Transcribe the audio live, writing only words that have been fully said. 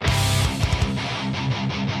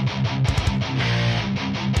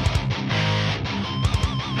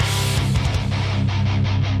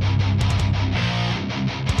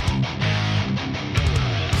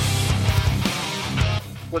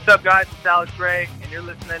up, guys? It's Alex Ray, and you're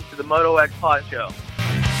listening to the Moto X Pod Show.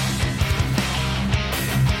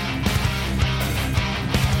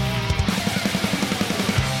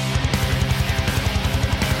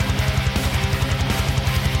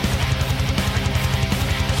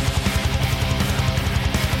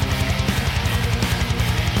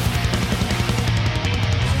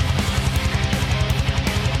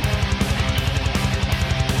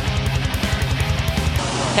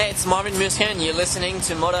 Hey, it's Marvin Moose here, and you're listening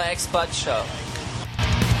to Moto X Pod Show.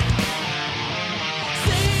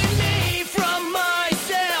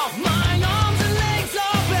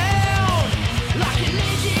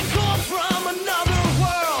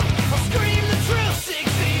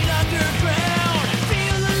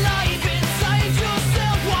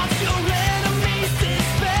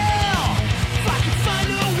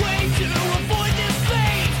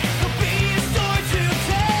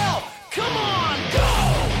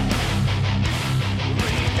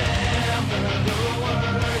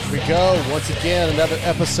 Go once again, another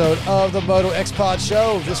episode of the Moto X Pod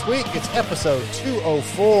Show. This week it's episode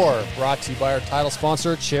 204, brought to you by our title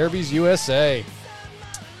sponsor, Cherubies USA.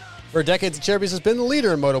 For decades, Cherubies has been the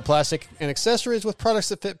leader in motoplastic and accessories with products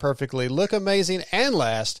that fit perfectly, look amazing, and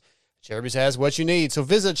last. Cherubies has what you need, so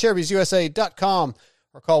visit CherubiersUSA.com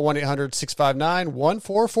or call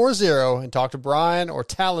 1-800-659-1440 and talk to Brian or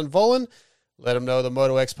Talon Volan. Let them know the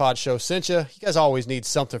Moto X Pod Show sent you. You guys always need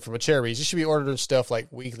something from a Cherubies. You should be ordering stuff like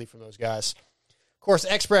weekly from those guys. Of course,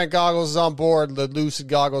 X-Brand Goggles is on board. The Lucid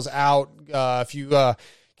Goggles out. If you can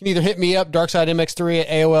either hit me up, DarksideMX3 at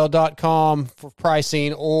AOL.com for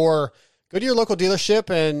pricing, or go to your local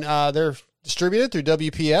dealership, and they're distributed through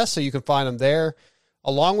WPS, so you can find them there.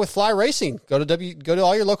 Along with Fly Racing. Go to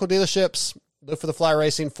all your local dealerships. Look for the Fly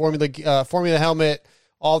Racing Formula helmet,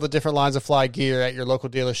 all the different lines of Fly gear at your local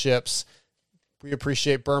dealerships. We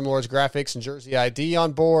appreciate Berm Lords Graphics and Jersey ID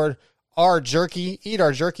on board. Our Jerky,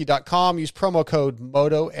 eatourjerky.com. Use promo code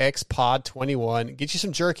MotoXPod21. Get you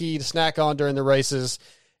some jerky to snack on during the races.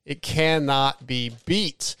 It cannot be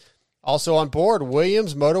beat. Also on board,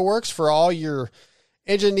 Williams Motorworks for all your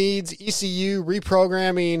engine needs, ECU,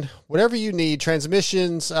 reprogramming, whatever you need,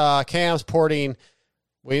 transmissions, cams, porting.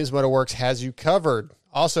 Williams Motorworks has you covered.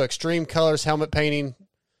 Also, Extreme Colors helmet painting.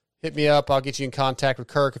 Hit me up. I'll get you in contact with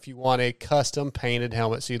Kirk if you want a custom painted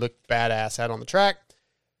helmet so you look badass out on the track.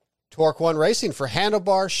 Torque One Racing for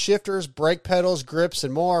handlebars, shifters, brake pedals, grips,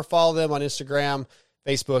 and more. Follow them on Instagram,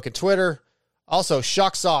 Facebook, and Twitter. Also,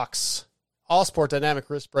 Shock Socks, All Sport Dynamic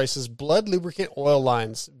Wrist Braces, Blood Lubricant Oil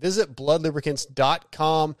Lines. Visit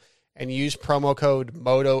bloodlubricants.com and use promo code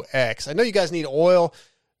MotoX. I know you guys need oil.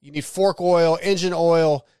 You need fork oil, engine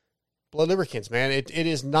oil. Blood Lubricants, man. It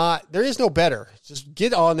is not, there is no better. Just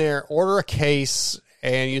get on there, order a case,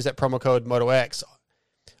 and use that promo code MotoX.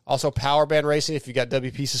 Also, Power Band Racing, if you got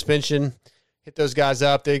WP suspension, hit those guys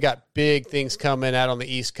up. They got big things coming out on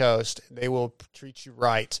the East Coast. They will treat you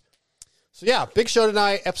right. So, yeah, big show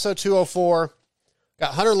tonight, episode 204.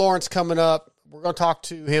 Got Hunter Lawrence coming up. We're going to talk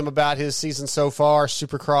to him about his season so far,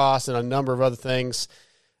 Supercross, and a number of other things.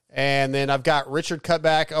 And then I've got Richard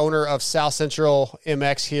Cutback, owner of South Central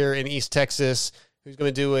MX here in East Texas, who's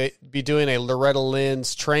going to be doing a Loretta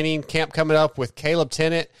Lynn's training camp coming up with Caleb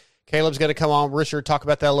Tennant. Caleb's going to come on, Richard, talk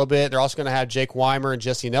about that a little bit. They're also going to have Jake Weimer and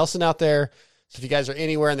Jesse Nelson out there. So if you guys are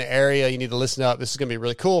anywhere in the area, you need to listen up. This is going to be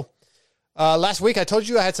really cool. Last week, I told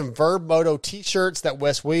you I had some Verb Moto t-shirts that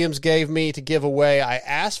Wes Williams gave me to give away. I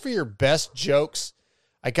asked for your best jokes.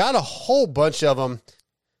 I got a whole bunch of them.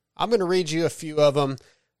 I'm going to read you a few of them.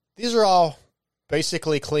 These are all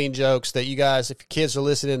basically clean jokes that you guys, if your kids are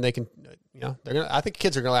listening, they can, I think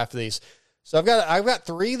kids are going to laugh at these. So I've got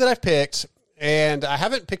three that I've picked, and I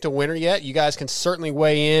haven't picked a winner yet. You guys can certainly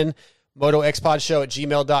weigh in,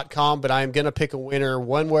 motoxpodshow@gmail.com, but I am going to pick a winner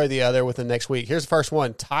one way or the other within the next week. Here's the first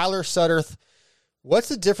one. Tyler Sutterth. What's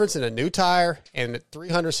the difference in a new tire and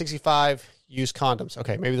 365 used condoms?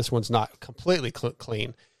 Okay, maybe this one's not completely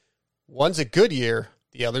clean. One's a good year.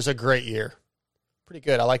 The other's a great year. Pretty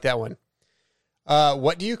good. I like that one.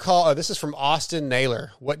 What do you call, this is from Austin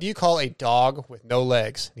Naylor. What do you call a dog with no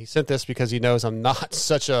legs? And he sent this because he knows I'm not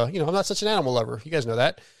such an animal lover. You guys know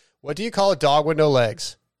that. What do you call a dog with no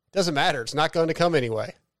legs? Doesn't matter. It's not going to come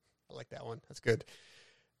anyway. I like that one. That's good.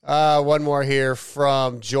 One more here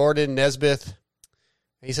from Jordan Nesbith.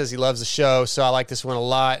 He says he loves the show, so I like this one a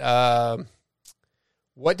lot.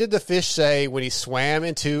 What did the fish say when he swam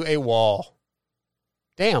into a wall?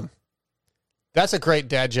 Damn. That's a great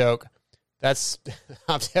dad joke. I've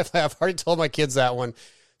already told my kids that one.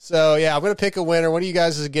 So, yeah, I'm going to pick a winner. One of you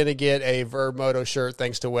guys is going to get a Verb Moto shirt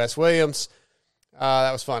thanks to Wes Williams.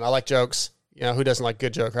 That was fun. I like jokes. Who doesn't like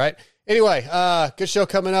good joke, right? Anyway, good show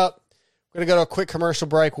coming up. We're going to go to a quick commercial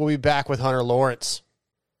break. We'll be back with Hunter Lawrence.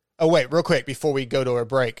 Oh, wait, real quick before we go to a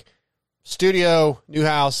break. Studio, new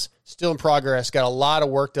house, still in progress. Got a lot of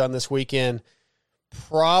work done this weekend.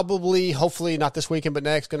 Probably, hopefully not this weekend, but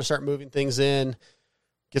next, going to start moving things in,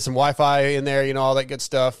 get some Wi-Fi in there, all that good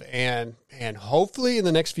stuff. And hopefully in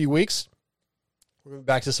the next few weeks, we're going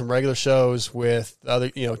back to some regular shows with other,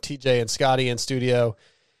 TJ and Scotty in studio.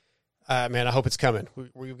 Man, I hope it's coming.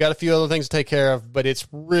 We've got a few other things to take care of, but it's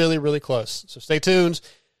really, really close. So stay tuned.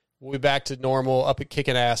 We'll be back to normal, up at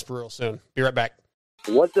kicking ass real soon. Be right back.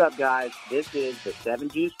 What's up, guys? This is the 7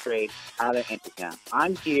 Juice Trade out of Intertown.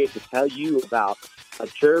 I'm here to tell you about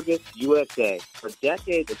Acerbis USA. For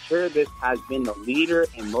decades, Acerbis has been the leader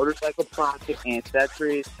in motorcycle plastic and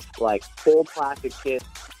accessories like full plastic kits,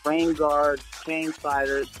 frame guards, chain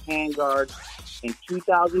sliders, hand guards. In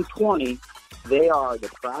 2020, they are the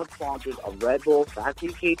proud sponsors of Red Bull, Factory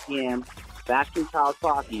KTM, Factory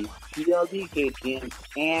Kawasaki, PLD KTM,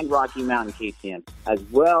 and Rocky Mountain KTM, as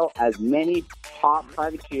well as many top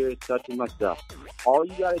privateers such as myself. All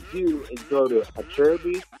you got to do is go to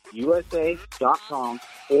AcerbisUSA.com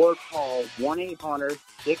or call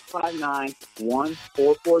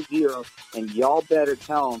 1-800-659-1440, and y'all better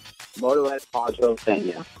tell them Moto X Pod Show sent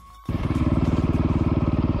you.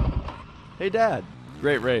 Hey, Dad.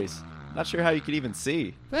 Great race. Not sure how you could even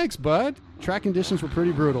see. Thanks, bud. Track conditions were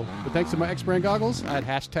pretty brutal, but thanks to my X-Brand goggles, I had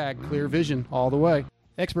hashtag clear vision all the way.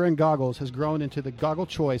 X-Brand goggles has grown into the goggle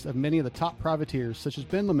choice of many of the top privateers such as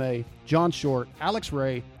Ben LeMay, John Short, Alex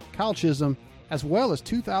Ray, Kyle Chisholm, as well as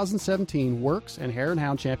 2017 Works and Hare and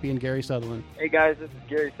Hound champion Gary Sutherland. Hey guys, this is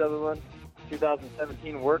Gary Sutherland,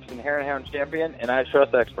 2017 Works and Hare and Hound champion, and I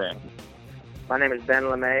trust X-Brand. My name is Ben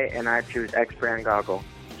LeMay, and I choose X-Brand goggles.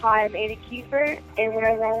 Hi, I'm Andy Kiefer, and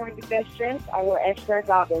whenever I want to be best dressed, I wear X-Brand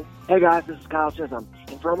goggles. Hey guys, this is Kyle Chisholm,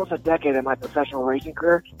 and for almost a decade of my professional racing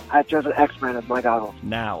career, I've chosen X-Brand as my goggles.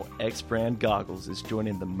 Now, X-Brand Goggles is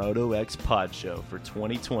joining the Moto X Pod Show for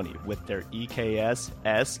 2020 with their EKS,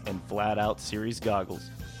 S, and Flat Out Series goggles.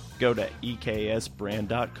 Go to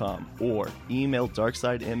EKSbrand.com or email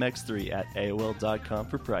DarksideMX3 at AOL.com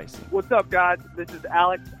for pricing. What's up, guys? This is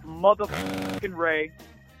Alex motherfucking Ray.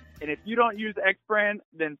 And if you don't use X-Brand,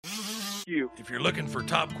 then you. If you're looking for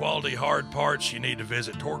top quality hard parts, you need to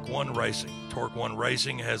visit Torque One Racing. Torque One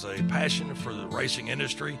Racing has a passion for the racing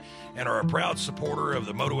industry and are a proud supporter of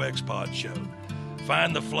the Moto X Pod Show.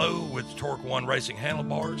 Find the flow with Torque One Racing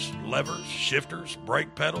handlebars, levers, shifters,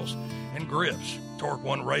 brake pedals, and grips. Torque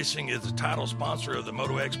One Racing is the title sponsor of the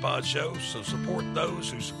Moto X Pod Show, so support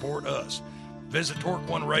those who support us. Visit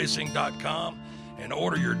TorqueOneRacing.com and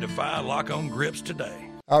order your Defy lock-on grips today.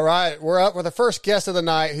 All right, we're up with the first guest of the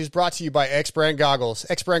night, who's brought to you by X-Brand Goggles.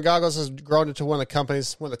 X-Brand Goggles has grown into one of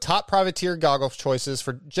the top privateer goggle choices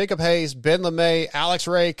for Jacob Hayes, Ben LeMay, Alex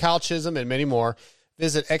Ray, Kyle Chisholm, and many more.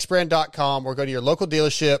 Visit xbrand.com or go to your local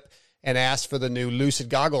dealership and ask for the new Lucid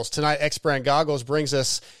goggles. Tonight, X-Brand Goggles brings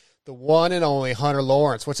us the one and only Hunter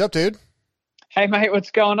Lawrence. What's up, dude? Hey, mate,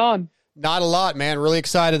 what's going on? Not a lot, man. Really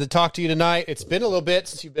excited to talk to you tonight. It's been a little bit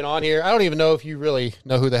since you've been on here. I don't even know if you really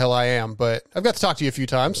know who the hell I am, but I've got to talk to you a few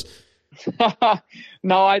times.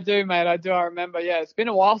 No, I do, mate. I do. I remember. Yeah, it's been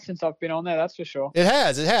a while since I've been on there. That's for sure. It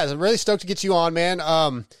has. I'm really stoked to get you on, man.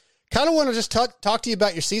 Kind of want to just talk to you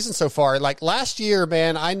about your season so far. Like last year,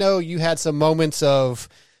 man, I know you had some moments of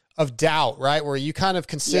doubt, right? Where you kind of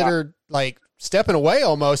considered like stepping away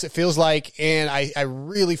almost, it feels like, and I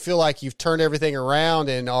really feel like you've turned everything around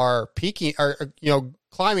and are peaking, or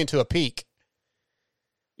climbing to a peak.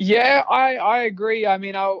 Yeah, I agree. I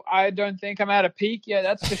mean, I don't think I'm at a peak yet,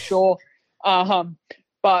 that's for sure.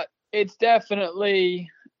 But it's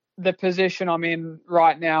definitely the position I'm in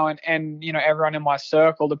right now, and everyone in my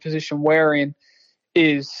circle, the position we're in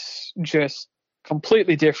is just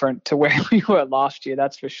completely different to where we were last year,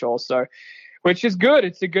 that's for sure. So, which is good.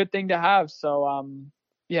 It's a good thing to have. So,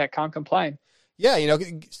 can't complain. Yeah,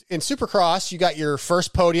 in Supercross, you got your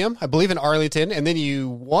first podium, I believe, in Arlington, and then you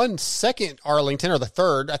won second Arlington, or the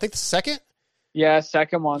third. I think the second. Yeah,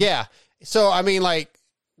 second one. Yeah. So, I mean, like,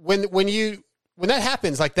 when that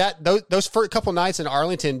happens, like that, those first couple nights in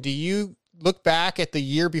Arlington, do you look back at the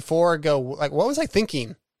year before and go, like, what was I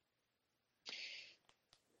thinking?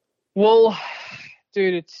 Well,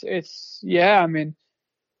 dude, it's yeah, I mean,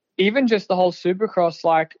 even just the whole Supercross,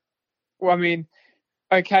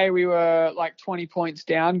 okay, we were like 20 points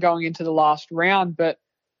down going into the last round, but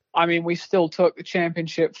I mean, we still took the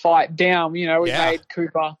championship fight down. We made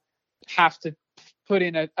Cooper have to put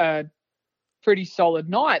in a pretty solid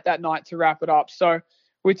night that night to wrap it up. So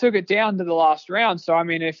we took it down to the last round. So, I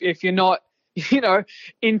mean, if you're not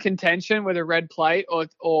in contention with a red plate or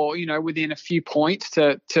within a few points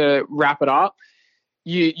to wrap it up,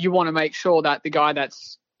 you want to make sure that the guy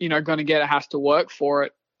that's, going to get it has to work for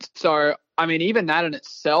it. So, I mean, even that in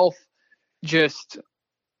itself just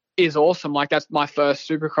is awesome. Like, that's my first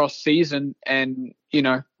Supercross season and,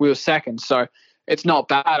 we were second. So it's not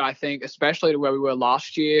bad, I think, especially to where we were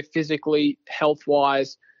last year, physically,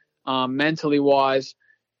 health-wise, mentally-wise.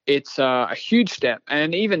 It's a huge step.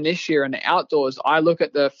 And even this year in the outdoors, I look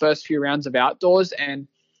at the first few rounds of outdoors and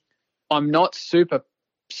I'm not super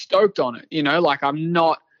stoked on it.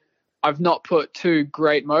 I've not put two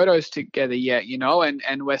great motos together yet,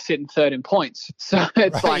 and we're sitting third in points. So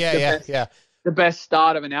it's the best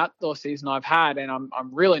start of an outdoor season I've had. And I'm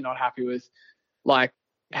really not happy with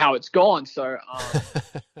how it's gone. So,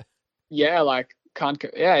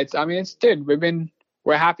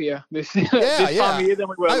 we're happier this time of year than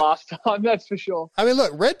we were last time. That's for sure. I mean,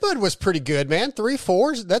 look, Redbud was pretty good, man.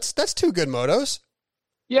 3-4s. That's two good motos.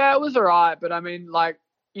 Yeah, it was all right. But I mean,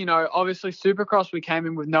 obviously Supercross, we came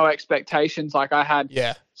in with no expectations. Like, I had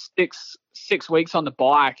 6 weeks on the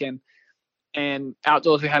bike and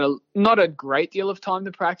outdoors we had not a great deal of time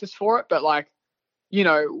to practice for it. But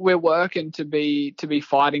we're working to be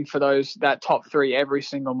fighting for that top three every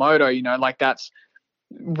single moto,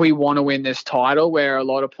 we want to win this title. We're a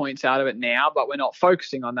lot of points out of it now, but we're not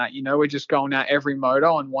focusing on that. We're just going out every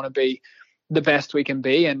moto and want to be the best we can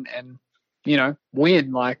be and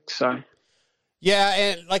win. So. Yeah.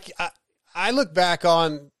 And I look back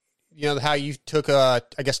on, how you took, I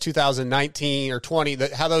guess 2019 or 20,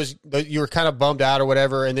 how you were kind of bummed out or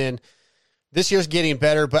whatever. And then this year's getting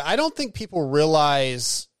better, but I don't think people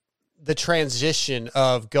realize the transition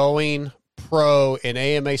of going pro in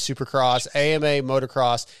AMA Supercross, AMA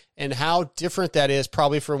Motocross, and how different that is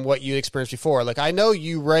probably from what you experienced before. Like, I know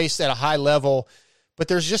you raced at a high level, but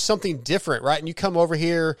there's just something different, right? And you come over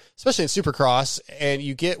here, especially in Supercross, and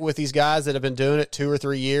you get with these guys that have been doing it 2 or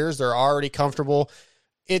 3 years. They're already comfortable.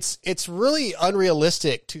 It's really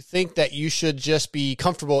unrealistic to think that you should just be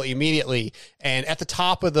comfortable immediately and at the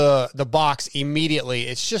top of the box immediately.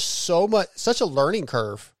 It's just such a learning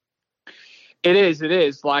curve. It is.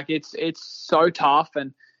 It's so tough.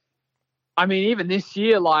 And I mean, even this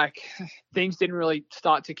year, things didn't really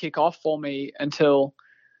start to kick off for me until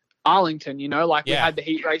Arlington, we had the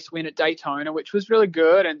heat race win at Daytona, which was really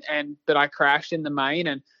good. And but I crashed in the main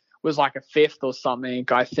and was a 5th or something,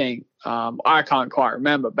 I think. I can't quite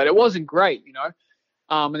remember, but it wasn't great,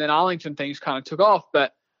 and then Arlington things kind of took off.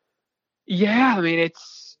 But yeah, I mean,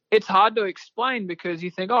 it's hard to explain because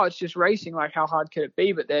you think, oh, it's just racing. How hard could it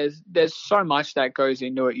be? But there's so much that goes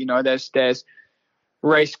into it. There's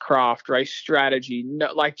racecraft, race strategy.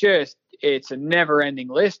 It's a never ending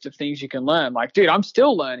list of things you can learn. Dude, I'm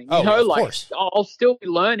still learning. Of course. I'll still be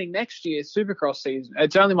learning next year's Supercross season.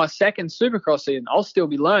 It's only my second Supercross season. I'll still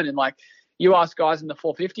be learning. You ask guys in the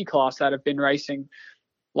 450 class that have been racing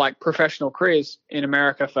professional careers in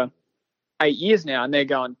America for 8 years now, and they're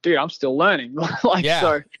going, dude, I'm still learning. That's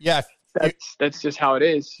just how it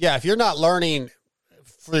is. Yeah, if you're not learning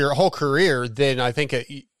for your whole career, then I think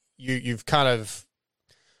you've kind of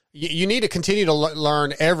you need to continue to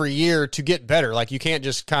learn every year to get better. You can't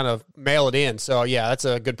just kind of mail it in. So yeah, that's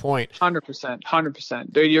a good point.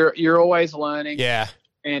 100%, dude. You're always learning. Yeah,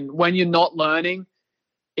 and when you're not learning,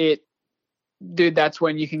 that's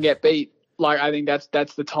when you can get beat. I think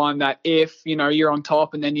that's the time that if, you're on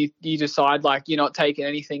top and then you decide you're not taking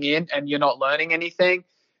anything in and you're not learning anything,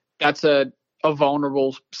 that's a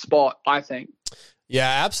vulnerable spot, I think.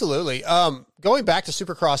 Yeah, absolutely. Going back to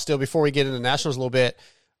Supercross still before we get into Nationals a little bit,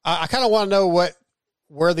 I kind of want to know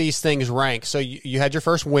where these things rank. So you had your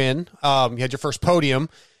first win, you had your first podium,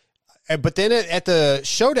 but then at the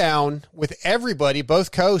showdown with everybody,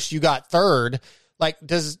 both coasts, you got third.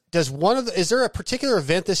 Is there a particular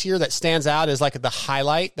event this year that stands out as the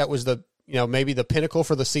highlight that was maybe the pinnacle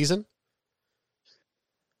for the season?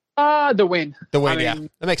 The win. Yeah.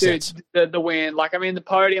 That makes sense. The win. The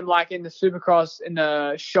podium, in the Supercross, in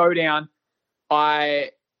the showdown, I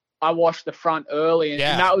washed the front early, and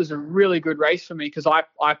that was a really good race for me because I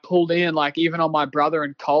pulled in, even on my brother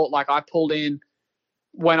and Colt, I pulled in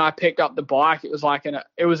when I picked up the bike. It was an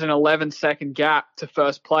 11-second gap to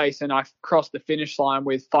first place, and I crossed the finish line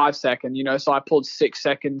with 5 seconds, so I pulled 6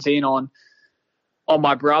 seconds in on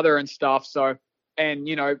my brother and stuff. So, and,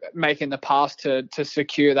 making the pass to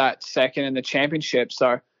secure that second in the championship.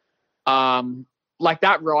 So,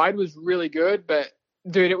 that ride was really good, but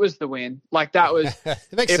dude, it was the win. That was, it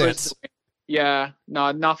makes sense. Yeah,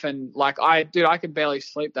 no, nothing. I could barely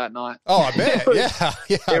sleep that night. Oh, I bet. I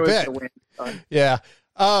bet. The win, so. Yeah.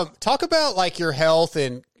 Talk about your health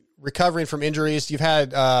and recovering from injuries. You've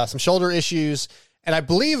had some shoulder issues. And I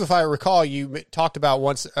believe, if I recall, you talked about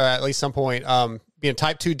once, at least some point, being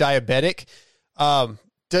type 2 diabetic.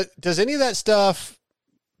 Does any of that stuff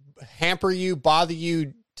hamper you, bother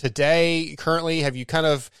you today, currently? Have you kind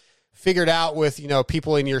of figured out with,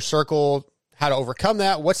 people in your circle how to overcome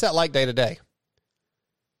that? What's that like day to day?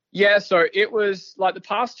 Yeah, so it was like the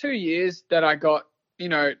past 2 years that I got,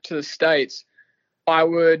 to the States, I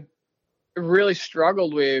would really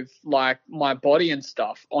struggled with like my body and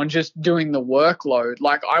stuff on just doing the workload.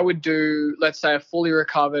 Like I would do, let's say, a fully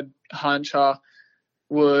recovered hunter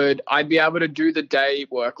I'd be able to do the day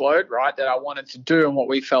workload, right, that I wanted to do and what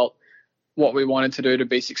we wanted to do to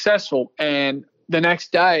be successful. And the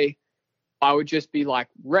next day I would just be like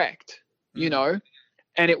wrecked, and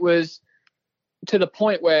it was to the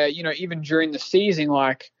point where, even during the season,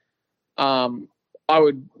 like, I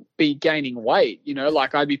would be gaining weight,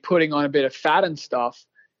 like I'd be putting on a bit of fat and stuff.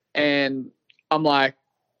 And I'm like,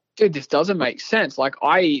 dude, this doesn't make sense. Like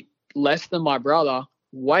I eat less than my brother,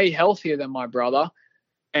 way healthier than my brother.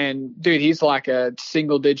 And dude, he's like a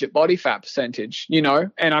single digit body fat percentage,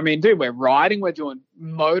 And I mean, dude, we're riding, we're doing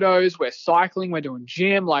motos, we're cycling, we're doing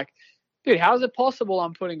gym. Like, dude, how is it possible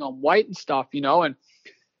I'm putting on weight and stuff, And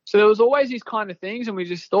so there was always these kind of things, and we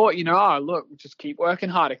just thought, look, just keep working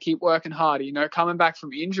harder. Coming back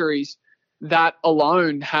from injuries, that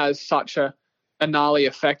alone has such a gnarly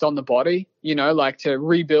effect on the body, like to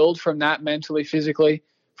rebuild from that mentally, physically,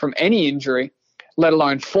 from any injury, let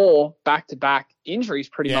alone 4 back-to-back injuries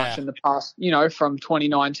pretty much in the past, from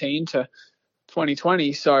 2019 to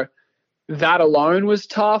 2020. So that alone was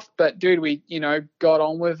tough, but dude, we, got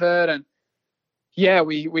on with it. And yeah,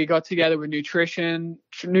 we got together with nutritionists.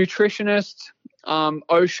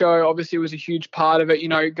 Osho obviously was a huge part of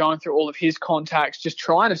it, going through all of his contacts, just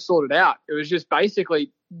trying to sort it out. It was just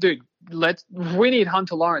basically, dude, we need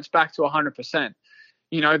Hunter Lawrence back to 100%.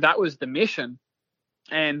 That was the mission.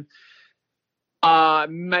 And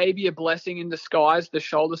maybe a blessing in disguise, the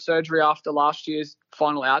shoulder surgery after last year's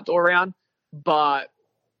final outdoor round, but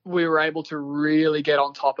we were able to really get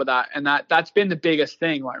on top of that. And that's been the biggest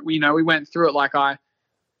thing. Like, we went through it. Like I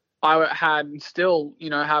had and still,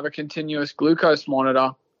 have a continuous glucose monitor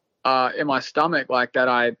in my stomach, like that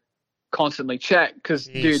I constantly check. Cause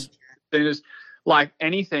dude, there's like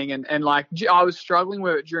anything. And like, I was struggling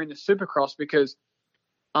with it during the Supercross because,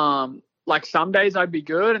 like some days I'd be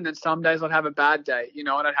good. And then some days I'd have a bad day, and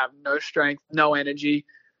I'd have no strength, no energy.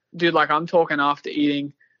 Dude, like I'm talking after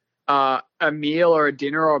eating a meal or a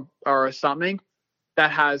dinner or something that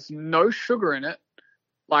has no sugar in it.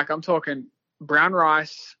 Like I'm talking brown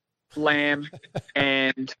rice, lamb,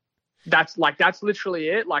 and that's literally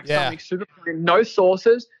it. Like something super, no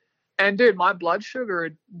sauces. And dude, my blood sugar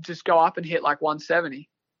would just go up and hit like 170.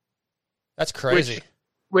 That's crazy.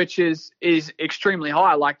 Which is extremely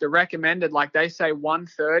high. Like the recommended, like they say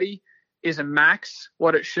 130 is a max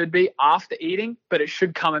what it should be after eating, but it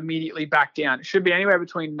should come immediately back down. It should be anywhere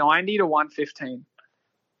between 90 to 115.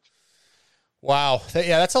 Wow.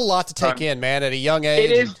 Yeah, that's a lot to take in, man, at a young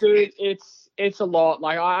age. It is, dude. It's a lot.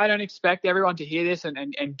 Like I don't expect everyone to hear this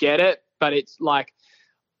and get it, but it's like,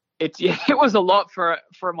 it was a lot for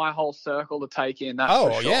my whole circle to take in. That's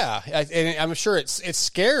for sure. Yeah. And I'm sure it's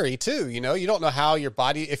scary too. You don't know how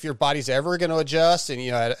if your body's ever going to adjust.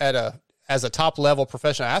 And, as a top level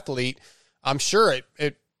professional athlete, I'm sure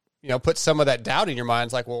it puts some of that doubt in your mind.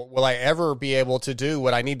 It's like, well, will I ever be able to do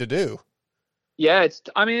what I need to do? Yeah.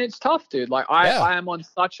 It's tough, dude. Like I am on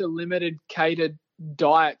such a limited catered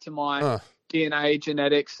diet to my DNA,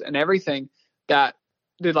 genetics and everything that,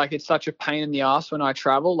 dude, like it's such a pain in the ass when I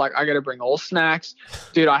travel. Like I got to bring all snacks,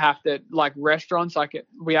 dude. I have to like restaurants.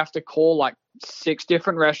 We have to call like 6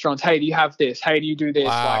 different restaurants. Hey, do you have this? Hey, do you do this?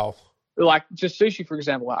 Wow. Like just sushi, for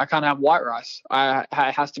example, I can't have white rice. It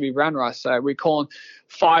has to be brown rice. So we call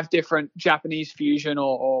 5 different Japanese fusion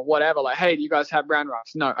or whatever. Like, hey, do you guys have brown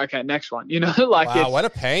rice? No. Okay, next one. Like wow, what a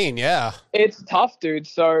pain. Yeah, it's tough, dude.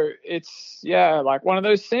 So it's like one of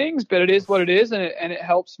those things, but it is what it is, and it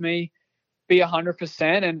helps me be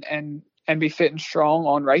 100% and be fit and strong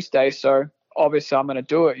on race day. So obviously I'm going to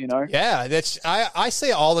do it, Yeah, I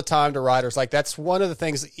say all the time to riders, like that's one of the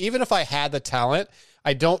things, even if I had the talent,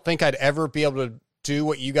 I don't think I'd ever be able to do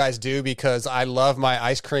what you guys do because I love my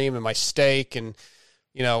ice cream and my steak and,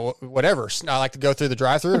 whatever. I like to go through the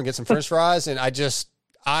drive-thru and get some French fries. And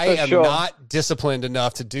I am not disciplined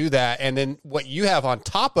enough to do that. And then what you have on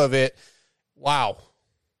top of it, wow.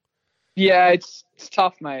 Yeah, it's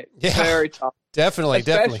tough, mate. Yeah, very tough. Definitely.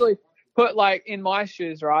 Put like in my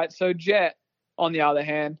shoes, right? So Jet, on the other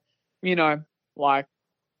hand, like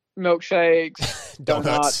milkshakes,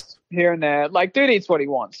 Donuts here and there. Like, dude eats what he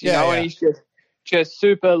wants, you know, and he's just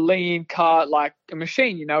super lean, cut like a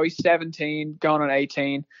machine. You know, he's 17, going on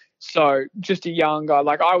 18. So just a young guy.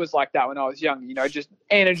 Like, I was like that when I was young, you know, just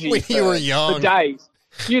energy when you were young for days.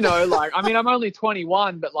 You know, like, I mean, I'm only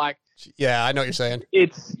 21, but like, yeah, I know what you're saying.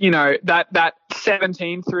 It's, you know, that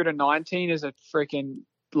 17 through to 19 is a freaking,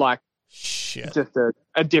 like, shit, just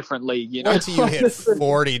a different league, you know. Until you hit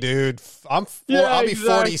 40, dude. I'll be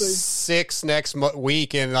 46 next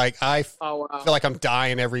week, and like I feel like I'm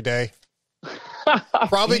dying every day.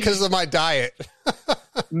 Probably because of my diet.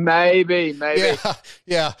 maybe.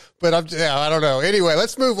 Yeah, but I don't know. Anyway,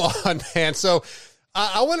 let's move on, man. So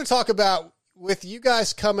I want to talk about, with you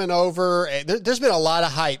guys coming over, there's been a lot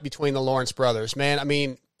of hype between the Lawrence brothers, man. I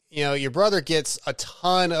mean, you know, your brother gets a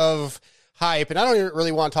ton of hype, and I don't even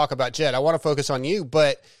really want to talk about Jet. I want to focus on you.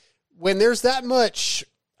 But when there's that much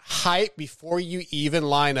hype before you even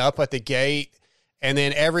line up at the gate, and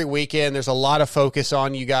then every weekend there's a lot of focus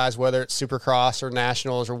on you guys, whether it's Supercross or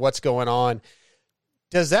Nationals or what's going on,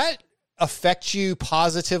 does that affect you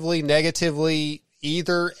positively, negatively,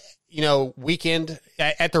 either, you know, weekend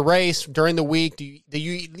at the race, during the week? Do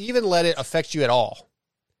you even let it affect you at all?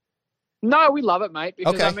 No, we love it, mate.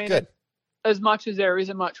 Because, okay, I mean, good. As much as there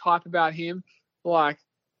isn't much hype about him, like,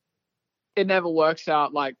 it never works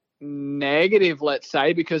out like negative, let's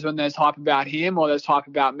say, because when there's hype about him or there's hype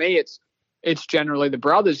about me, it's generally the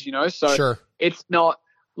brothers, you know. So sure. It's not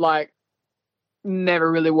like,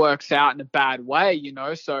 never really works out in a bad way, you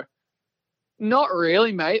know. So not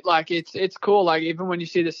really, mate. Like, it's cool. Like, even when you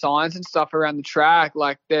see the signs and stuff around the track,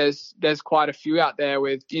 like there's quite a few out there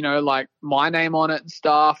with, you know, like my name on it and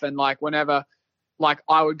stuff. And like, whenever like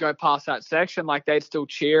I would go past that section, like they'd still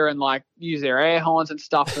cheer and like use their air horns and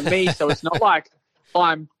stuff for me. So it's not like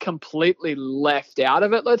I'm completely left out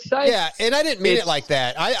of it, let's say. Yeah, and I didn't mean it like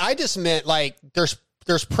that. I just meant like there's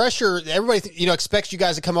pressure. Everybody, you know, expects you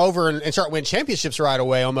guys to come over and start winning championships right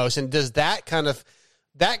away almost. And does that kind of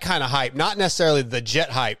hype, not necessarily the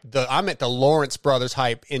Jet hype, I meant the Lawrence brothers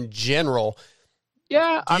hype in general.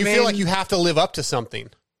 Yeah. Do you feel like you have to live up to something?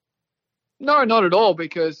 No, not at all,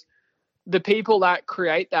 because the people that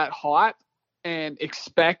create that hype and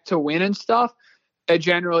expect to win and stuff are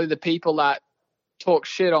generally the people that talk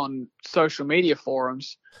shit on social media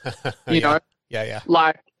forums, you know? Yeah.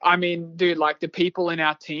 Like, I mean, dude, like the people in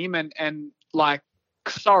our team and like,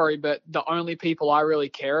 sorry, but the only people I really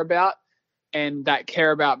care about and that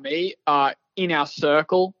care about me are in our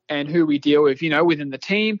circle and who we deal with, you know, within the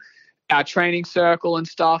team, our training circle and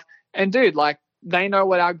stuff. And dude, like, they know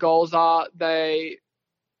what our goals are.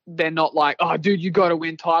 They're not like, oh, dude, you got to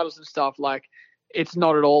win titles and stuff. Like, it's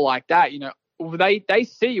not at all like that. You know, they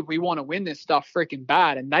see we want to win this stuff freaking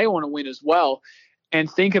bad, and they want to win as well. And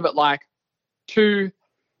think of it like two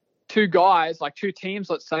guys, like two teams,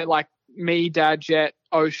 let's say, like me, Dad, Jet,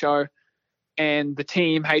 Osho, and the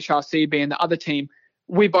team, HRC being the other team.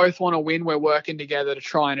 We both want to win. We're working together to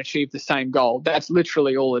try and achieve the same goal. That's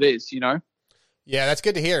literally all it is, you know? Yeah, that's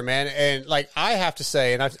good to hear, man. And like, I have to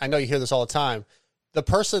say, and I know you hear this all the time, the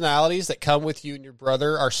personalities that come with you and your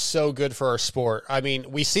brother are so good for our sport. I mean,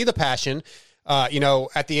 we see the passion, you know,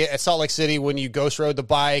 at Salt Lake City when you ghost rode the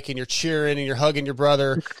bike and you're cheering and you're hugging your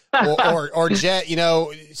brother, or Jet, you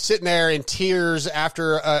know, sitting there in tears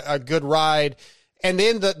after a good ride. And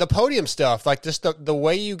then the podium stuff, like just the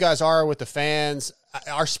way you guys are with the fans.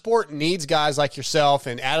 Our sport needs guys like yourself,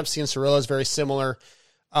 and Adam Cianciarulo is very similar.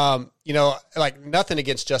 You know, like, nothing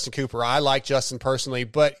against Justin Cooper. I like Justin personally,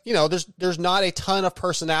 but you know, there's not a ton of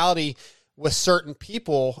personality with certain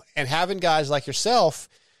people, and having guys like yourself,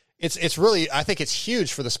 it's really, I think it's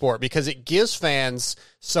huge for the sport, because it gives fans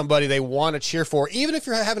somebody they want to cheer for. Even if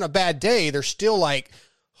you're having a bad day, they're still like,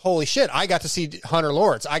 holy shit, I got to see Hunter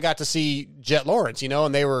Lawrence. I got to see Jet Lawrence, you know,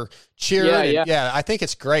 and they were cheering. Yeah, I think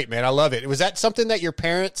it's great, man. I love it. Was that something that your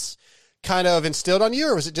parents kind of instilled on you,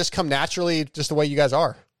 or was it just come naturally, just the way you guys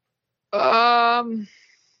are? I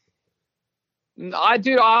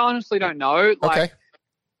honestly don't know. Like, okay.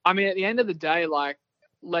 I mean, at the end of the day, like,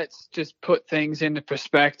 let's just put things into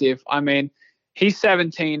perspective. I mean, he's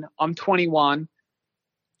 17, I'm 21.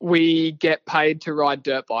 We get paid to ride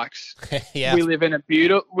dirt bikes. Yeah. We live in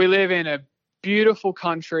a beautiful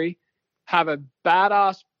country, have a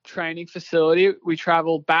badass training facility. We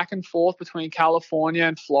travel back and forth between California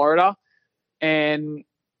and Florida, and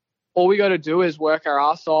all we got to do is work our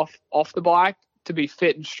ass off the bike to be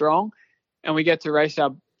fit and strong, and we get to race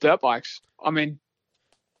our dirt bikes. I mean,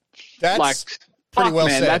 that's like, pretty well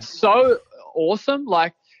said. That's so awesome.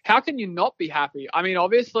 Like, how can you not be happy? I mean,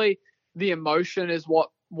 obviously the emotion is what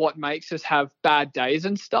makes us have bad days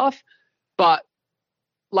and stuff, but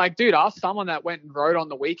like, dude, ask someone that went and rode on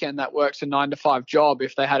the weekend that works a 9-to-5 job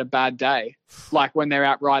if they had a bad day, like when they're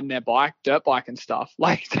out riding their bike, dirt bike and stuff.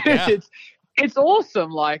 Like, dude, Yeah. it's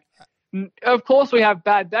awesome. Like, of course we have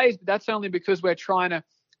bad days, but that's only because we're trying to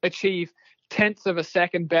achieve tenths of a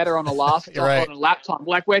second better on a last stop Right. on a lap time.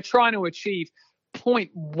 Like, we're trying to achieve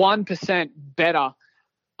 0.1% better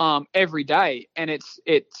every day, and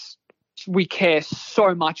it's we care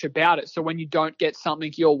so much about it. So when you don't get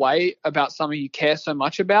something your way about something you care so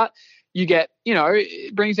much about, you get,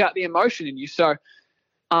 it brings out the emotion in you. So,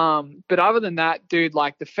 but other than that, dude,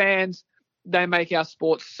 like the fans, they make our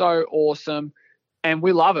sport so awesome, and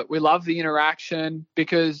we love it. We love the interaction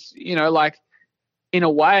because, like in a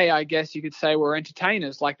way, I guess you could say we're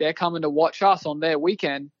entertainers. Like they're coming to watch us on their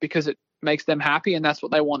weekend because it makes them happy and that's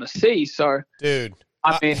what they want to see. So, dude,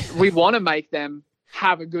 I mean, we want to make them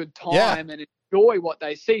have a good time and enjoy what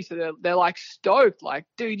they see. So they're like stoked, like,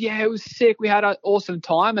 dude, yeah, it was sick. We had an awesome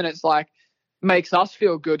time. And it's like, makes us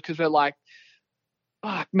feel good because we're like,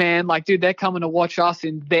 fuck, man, like, dude, they're coming to watch us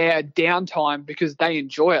in their downtime because they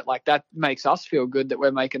enjoy it. Like that makes us feel good that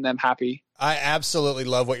we're making them happy. I absolutely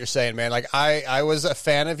love what you're saying, man. Like I was a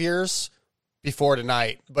fan of yours before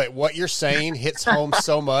tonight, but what you're saying hits home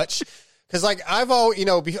so much. Cause like I've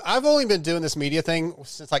only been doing this media thing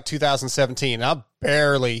since like 2017. And I'm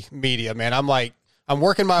barely media, man. I'm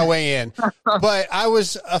working my way in, but I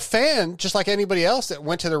was a fan just like anybody else that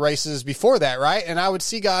went to the races before that. Right. And I would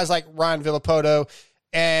see guys like Ryan Villapoto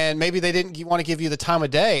and maybe they didn't want to give you the time of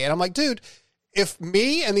day. And I'm like, dude, if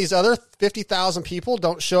me and these other 50,000 people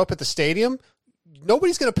don't show up at the stadium,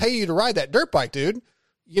 nobody's going to pay you to ride that dirt bike, dude.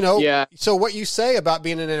 Yeah. So what you say about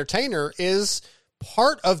being an entertainer is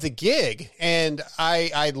part of the gig. And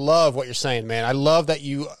I love what you're saying, man. I love that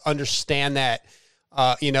you understand that,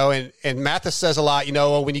 and Mathis says a lot,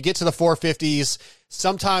 when you get to the 450s,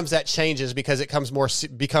 sometimes that changes because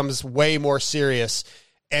it becomes way more serious.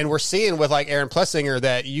 And we're seeing with like Aaron Plessinger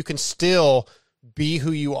that you can still be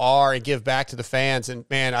who you are and give back to the fans. And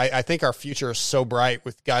man, I think our future is so bright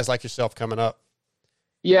with guys like yourself coming up.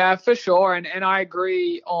 Yeah, for sure. And I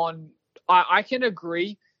agree I can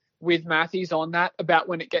agree with Matthews on that about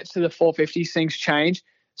when it gets to the 450s, things change.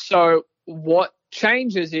 So what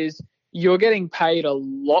changes is you're getting paid a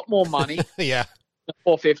lot more money. Yeah. The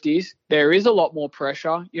 450s. There is a lot more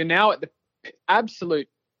pressure. You're now at the absolute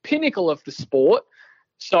pinnacle of the sport.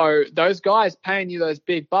 So those guys paying you those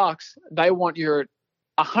big bucks, they want your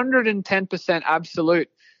 110% absolute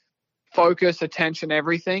focus, attention,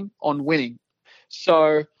 everything on winning.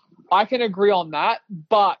 So I can agree on that,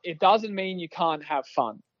 but it doesn't mean you can't have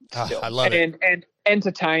fun. I love it. And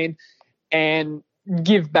entertain and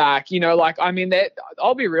give back.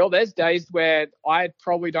 I'll be real. There's days where I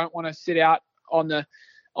probably don't want to sit out on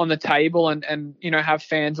the table and have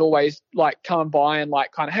fans always like come by and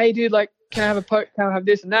like kind of, hey, dude, like, can I have a poke? Can I have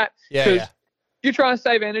this and that? Yeah. You're trying to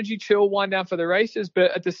save energy, chill, wind down for the races,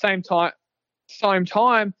 but at the same time,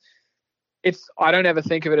 I don't ever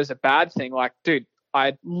think of it as a bad thing. Like, dude,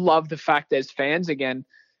 I love the fact there's fans again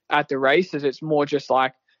at the races. It's more just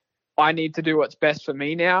like, I need to do what's best for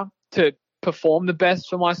me now to perform the best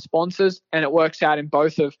for my sponsors. And it works out in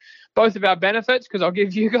both of our benefits because I'll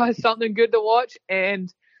give you guys something good to watch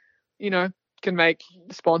and, can make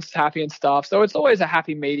the sponsors happy and stuff. So it's always a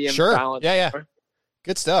happy medium balance. Yeah.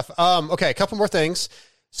 Good stuff. Okay. A couple more things.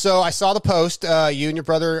 So I saw the post, you and your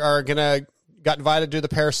brother got invited to do the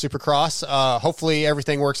Paris Supercross. Hopefully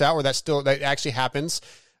everything works out where that actually happens.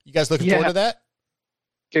 You guys looking forward to that?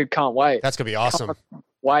 Dude, can't wait. That's going to be awesome. Can't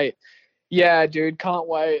wait. Yeah, dude, can't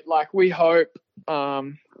wait. Like we hope,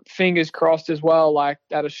 fingers crossed as well, like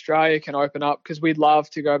that Australia can open up because we'd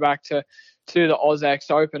love to go back to the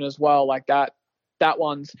AusX Open as well. Like that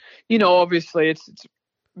one's, obviously it's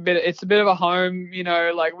a bit of a home,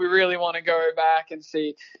 like we really want to go back and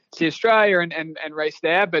see Australia and race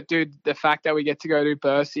there. But dude, the fact that we get to go to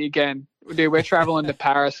Bercy again, dude, we're traveling to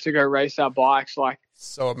Paris to go race our bikes. Like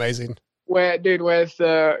so amazing. Where's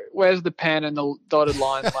the pen and the dotted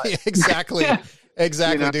line? Like,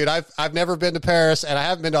 Exactly, dude. I've never been to Paris and I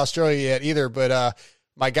haven't been to Australia yet either. But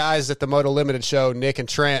my guys at the Moto Limited show, Nick and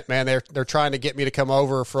Trent, man, they're trying to get me to come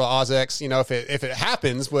over for AusX. If it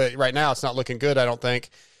happens, but right now it's not looking good. I don't think.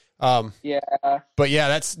 Yeah. But yeah,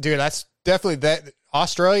 that's definitely that.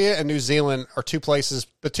 Australia and New Zealand are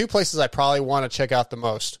the two places I probably want to check out the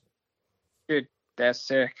most. Dude, that's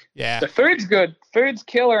sick. Yeah. The food's good. Food's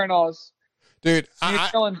killer in Oz. Dude, New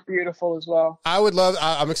Zealand's beautiful as well.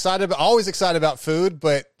 I'm excited, always excited about food,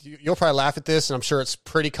 but you'll probably laugh at this, and I'm sure it's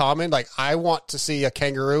pretty common. Like, I want to see a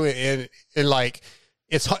kangaroo in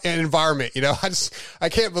it's an environment, I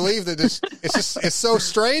can't believe that it's so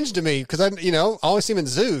strange to me because I always see them in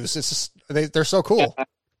zoos. It's just, they're so cool. Yeah.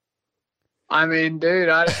 I mean, dude,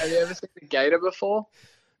 have you ever seen a gator before?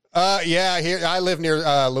 Yeah, here I live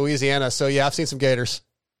near Louisiana, so yeah, I've seen some gators.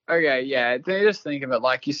 Okay, yeah. Just think of it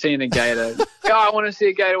like you're seeing a gator. I want to see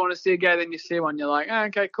a gator. Then you see one. You're like, oh,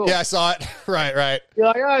 okay, cool. Yeah, I saw it. Right. You're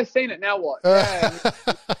like, oh, I've seen it. Now what? Yeah,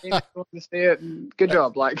 you want to see it. And good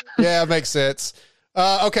job. Like, yeah, it makes sense.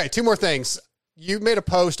 Okay, 2 more things. You made a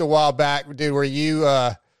post a while back, dude, where you,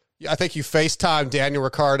 I think you FaceTimed Daniel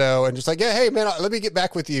Ricciardo and just like, yeah, hey man, let me get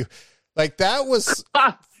back with you. Like that was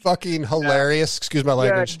fucking hilarious. Excuse my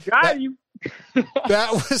language.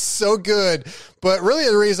 That was so good. But really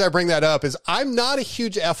the reason I bring that up is I'm not a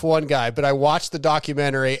huge F1 guy, but I watched the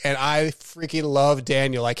documentary and I freaking love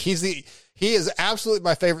Daniel. Like he is absolutely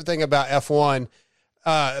my favorite thing about F1.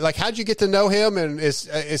 Like how'd you get to know him, and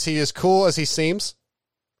is he as cool as he seems?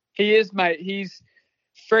 He is, mate. He's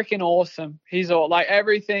freaking awesome. He's all like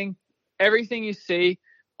everything you see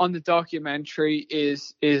on the documentary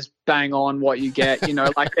is bang on what you get.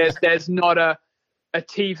 Like there's not a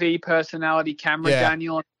TV personality camera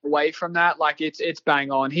Daniel away from that. Like it's bang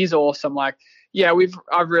on. He's awesome. Like, yeah,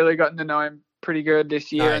 I've really gotten to know him pretty good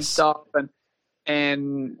this year and stuff.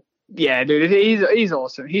 And yeah, dude, he's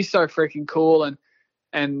awesome. He's so freaking cool.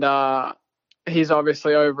 And he's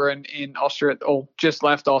obviously over in Austria, or just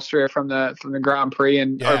left Austria from the Grand Prix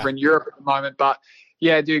and over in Europe at the moment. But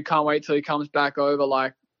yeah, dude, can't wait till he comes back over.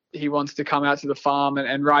 Like he wants to come out to the farm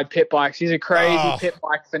and ride pit bikes. He's a crazy pit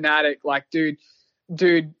bike fanatic. Like, dude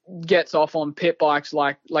gets off on pit bikes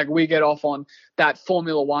like we get off on that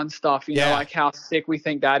Formula One stuff. You know, like how sick we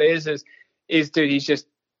think that is dude, he's just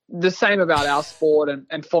the same about our sport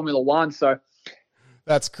and Formula One. So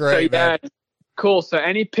that's great, man. Cool. So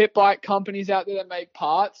any pit bike companies out there that make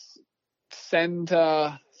parts, send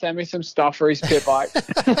me some stuff for his pit bike.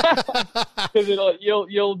 Because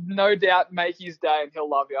you'll no doubt make his day and he'll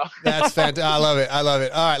love you. That's fantastic. I love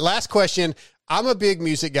it. All right. Last question. I'm a big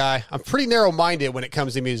music guy. I'm pretty narrow-minded when it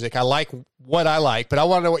comes to music. I like what I like, but I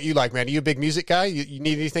want to know what you like, man. Are you a big music guy? You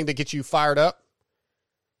need anything to get you fired up?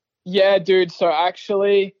 Yeah, dude. So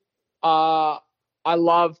actually, I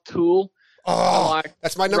love Tool. Oh,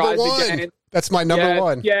 that's my number one. That's my number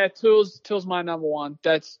one. Yeah, Tool's my number one.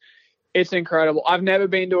 It's incredible. I've never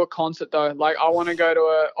been to a concert though. Like I want to go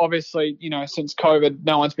to obviously, since COVID,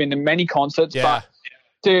 no one's been to many concerts, but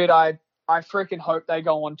dude, I freaking hope they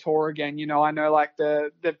go on tour again. I know like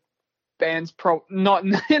the band's not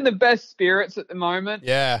in the best spirits at the moment.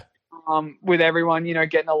 Yeah. With everyone,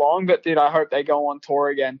 getting along, but dude, I hope they go on tour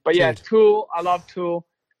again. But yeah, Tool, I love Tool.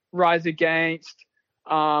 Rise Against.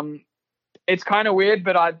 It's kind of weird,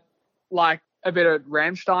 but I like a bit of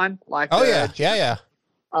Rammstein. Like,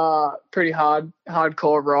 pretty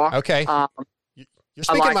hardcore rock. Okay. You're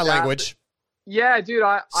speaking like my language. Yeah, dude.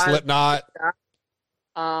 Slipknot.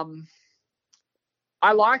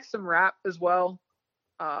 I like some rap as well.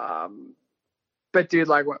 But dude,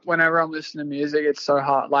 like whenever I'm listening to music, it's so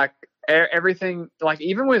hard. Like everything, like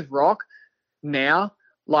even with rock now,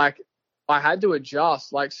 like I had to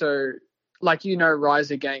adjust. Like, so like, Rise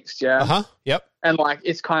Against, yeah. Uh-huh. Yep. And like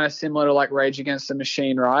it's kind of similar to like Rage Against the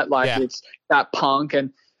Machine, right? Like it's that punk.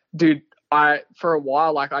 And dude, for a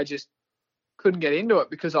while, like I just couldn't get into it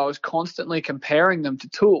because I was constantly comparing them to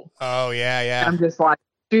Tool. Oh yeah. I'm just like,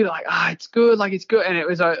 dude, like, it's good, like it's good. And it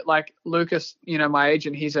was like Lucas, my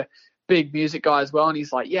agent, he's a big music guy as well, and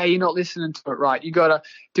he's like, yeah, you're not listening to it right. You gotta,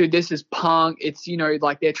 dude, this is punk. It's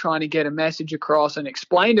like they're trying to get a message across, and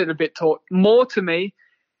explained it a bit more to me.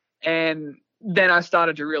 And then I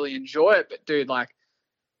started to really enjoy it. But dude, like,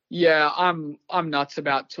 yeah, I'm nuts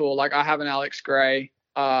about Tool. Like I have an Alex Gray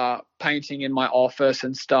painting in my office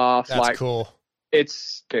and stuff. That's like cool.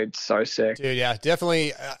 It's so sick. Dude, yeah,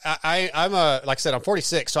 definitely. I'm like I said, I'm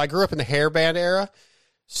 46, so I grew up in the hair band era.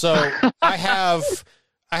 So I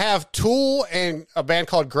have Tool and a band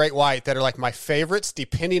called Great White that are like my favorites,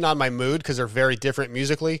 depending on my mood, because they're very different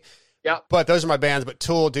musically. Yeah. But those are my bands. But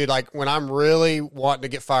Tool, dude, like when I'm really wanting to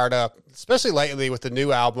get fired up, especially lately with the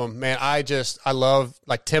new album, man, I love,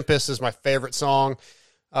 like, Tempest is my favorite song.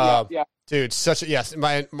 Yeah. Dude,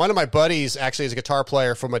 one of my buddies actually is a guitar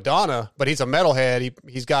player for Madonna, but he's a metalhead.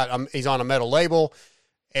 He's on a metal label,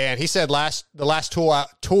 and he said the last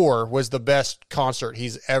tour was the best concert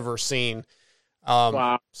he's ever seen.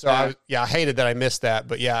 Wow. So I hated that I missed that,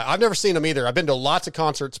 but yeah, I've never seen them either. I've been to lots of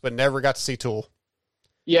concerts, but never got to see Tool.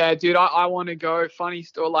 Yeah, dude, I want to go. Funny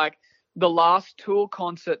story, like the last Tool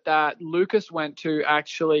concert that Lucas went to,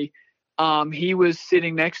 actually, he was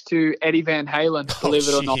sitting next to Eddie Van Halen, believe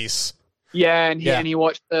it or not. Yeah, and he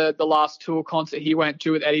watched the last Tool concert he went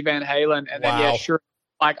to with Eddie Van Halen, and then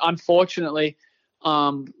like unfortunately,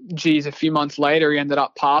 a few months later he ended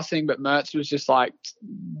up passing, but Mertz was just like,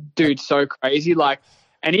 dude, so crazy, like,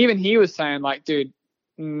 and even he was saying like, dude,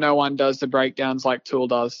 no one does the breakdowns like Tool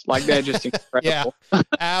does, like they're just incredible. Yeah,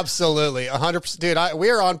 absolutely, 100%, dude. We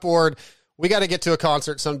are on board. We got to get to a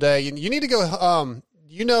concert someday. You need to go.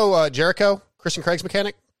 Jericho, Christian Craig's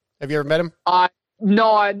mechanic. Have you ever met him?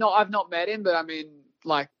 No, I've not met him, but I mean,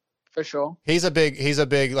 like, for sure. He's a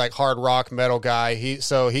big like hard rock metal guy. He's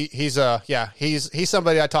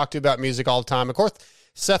somebody I talk to about music all the time. Of course,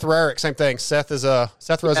 Seth Rarick, same thing. Seth Rose a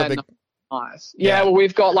big. Nice. Yeah, well,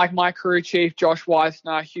 we've got like my crew chief, Josh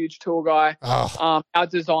Weissner, huge Tool guy. Oh. Our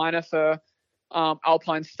designer for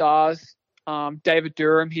Alpine Stars, David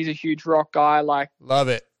Durham, he's a huge rock guy. Like, love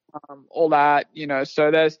it. All that,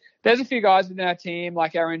 so there's a few guys within our team,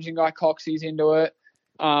 like our engine guy Coxie's into it,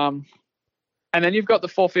 and then you've got the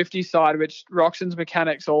 450 side, which Roxon's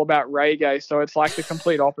mechanic's all about reggae, so it's like the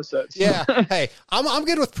complete opposites. Yeah. Hey, I'm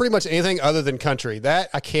good with pretty much anything other than country. That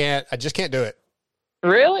I just can't do it.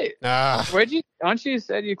 Really? Aren't you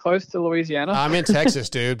said you're close to Louisiana? I'm in Texas,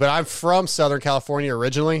 dude, but I'm from Southern California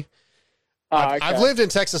originally. Okay. I've lived in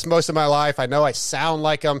Texas most of my life. I know I sound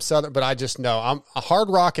like I'm Southern, but I just know I'm a hard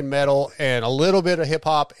rock and metal and a little bit of hip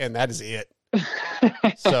hop, and that is it.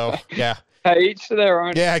 So, yeah. Hey, each to their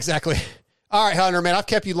own. Yeah, exactly. All right, Hunter, man, I've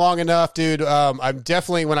kept you long enough, dude. I'm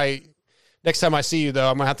definitely, next time I see you,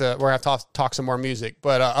 though, we're going to have to talk some more music.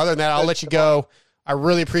 But other than that, I'll let you go. I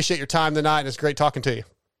really appreciate your time tonight, and it's great talking to you.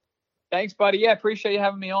 Thanks, buddy. Yeah, appreciate you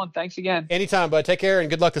having me on. Thanks again. Anytime, bud. Take care, and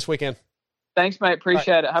good luck this weekend. Thanks, mate.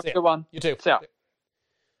 Appreciate it. Have a good one. You too. See ya.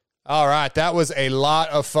 All right, that was a lot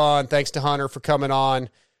of fun. Thanks to Hunter for coming on.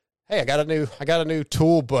 Hey, I got a new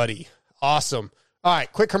Tool buddy. Awesome. All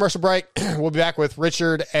right, quick commercial break. We'll be back with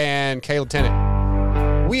Richard and Caleb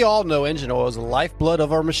Tennant. We all know engine oil is the lifeblood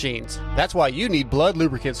of our machines. That's why you need Blood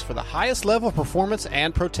lubricants for the highest level of performance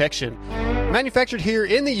and protection. Manufactured here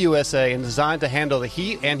in the USA and designed to handle the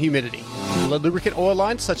heat and humidity. Blood lubricant oil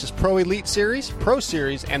lines such as Pro Elite Series, Pro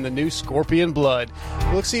Series, and the new Scorpion Blood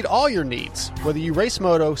will exceed all your needs. Whether you race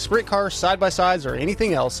moto, sprint cars, side-by-sides, or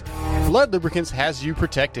anything else, Blood Lubricants has you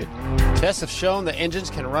protected. Tests have shown that engines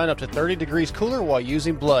can run up to 30 degrees cooler while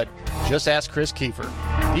using Blood. Just ask Chris Kiefer.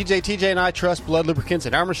 DJ, TJ, and I trust Blood Lubricants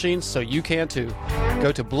in our machines, so you can too.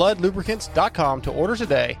 Go to bloodlubricants.com to order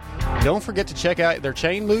today. Don't forget to check out their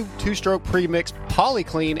chain lube, 2-stroke premix,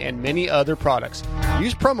 polyclean, and many other products.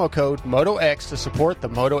 Use promo code MotoX to support the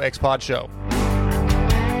Moto X Pod Show.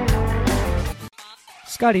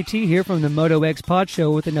 Scotty T here from the Moto X Pod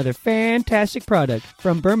Show with another fantastic product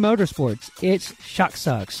from Burr Motorsports. It's Shock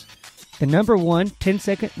Socks, the #1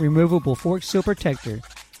 10-second removable fork seal protector.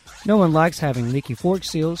 No one likes having leaky fork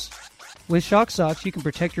seals. With Shock Socks, you can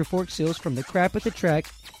protect your fork seals from the crap at the track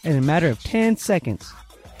in a matter of 10 seconds.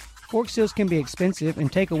 Fork seals can be expensive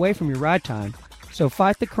and take away from your ride time, so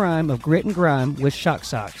fight the crime of grit and grime with Shock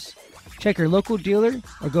Socks. Check your local dealer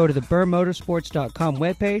or go to the BurrMotorsports.com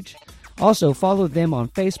webpage. Also, follow them on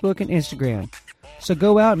Facebook and Instagram. So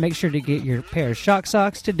go out and make sure to get your pair of Shock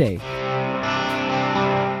Socks today.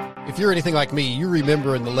 If you're anything like me, you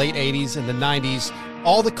remember in the late 80s and the 90s,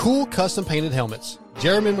 all the cool custom-painted helmets.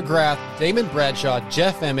 Jeremy McGrath, Damon Bradshaw,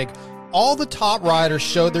 Jeff Emig, all the top riders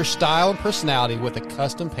showed their style and personality with a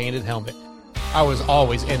custom-painted helmet. I was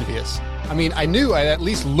always envious. I mean, I knew I'd at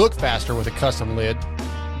least look faster with a custom lid.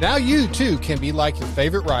 Now you, too, can be like your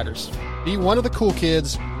favorite riders. Be one of the cool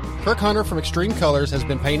kids. Kirk Hunter from Extreme Colors has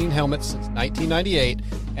been painting helmets since 1998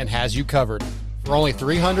 and has you covered. For only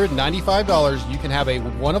 $395, you can have a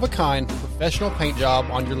one-of-a-kind professional paint job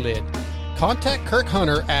on your lid. Contact Kirk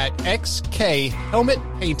Hunter at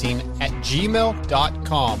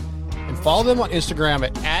xkhelmetpainting@gmail.com and follow them on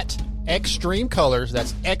Instagram at Extreme Colors.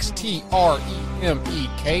 That's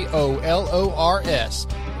XTREMEKOLORS.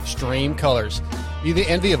 Extreme Colors. Be the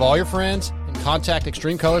envy of all your friends and contact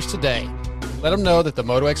Extreme Colors today. Let them know that the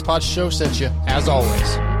Moto X Pod Show sent you, as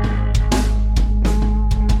always.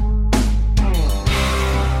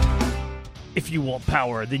 If you want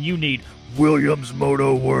power, then you need Williams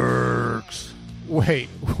Moto Works. Wait,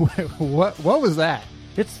 what was that?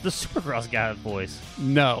 It's the Supercross guy voice.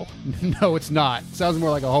 No, it's not. It sounds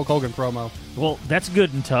more like a Hulk Hogan promo. Well, that's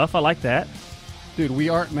good and tough. I like that. Dude, we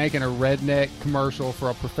aren't making a redneck commercial for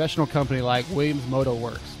a professional company like Williams Moto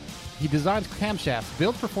Works. He designs camshafts,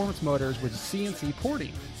 builds performance motors with CNC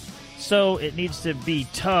porting. So it needs to be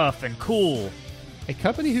tough and cool. A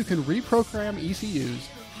company who can reprogram ECUs,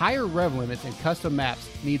 higher rev limits, and custom maps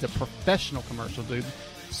needs a professional commercial, dude.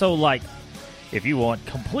 So, like, If you want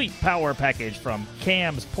complete power package from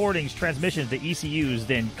cams, portings, transmissions to ECUs,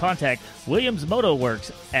 then contact Williams Moto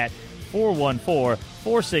Works at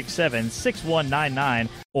 414-467-6199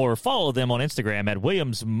 or follow them on Instagram at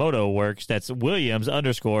Williams Moto Works. That's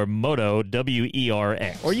Williams_Moto,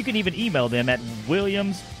 WERX. Or you can even email them at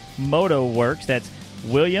Williams Moto Works. That's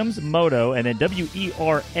Williams Moto and then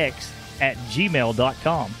WERX at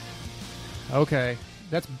gmail.com. Okay,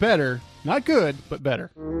 that's better. Not good, but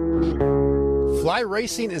better. Fly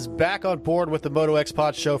Racing is back on board with the Moto X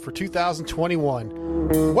Pod show for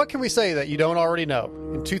 2021. What can we say that you don't already know?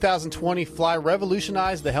 In 2020, Fly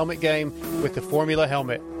revolutionized the helmet game with the Formula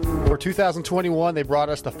helmet. For 2021, they brought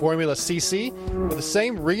us the Formula CC with the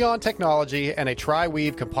same Rheon technology and a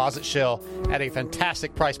tri-weave composite shell at a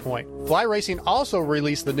fantastic price point. Fly Racing also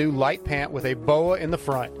released the new light pant with a boa in the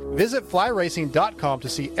front. Visit flyracing.com to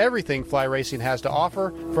see everything Fly Racing has to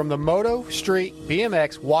offer from the moto, street,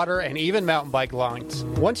 BMX, water, and even mountain bike lines.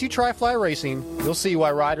 Once you try Fly Racing, you'll see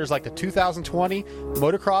why riders like the 2020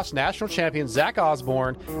 Motocross National Champion Zach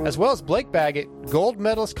Osborne, as well as Blake Baggett, gold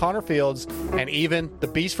medalist Connor Fields, and even the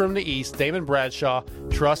beast from the East, Damon Bradshaw,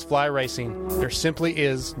 trust Fly Racing. There simply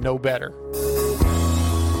is no better.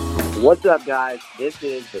 What's up, guys? This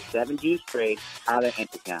is the 7 Juice Trade out of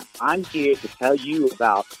Intercom. I'm here to tell you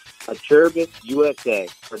about Acerbis USA.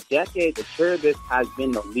 For decades, Acerbis has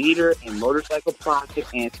been the leader in motorcycle plastic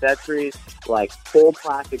and accessories like full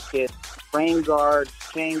plastic kits, frame guards,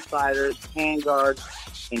 chain sliders, hand guards.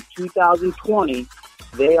 In 2020,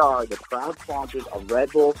 they are the proud sponsors of Red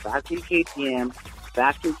Bull, Factory KTM,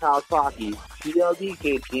 Factory Kawasaki, PLD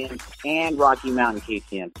KTM, and Rocky Mountain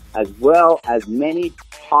KTM, as well as many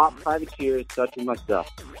top privateers such as myself.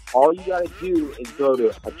 All you gotta do is go to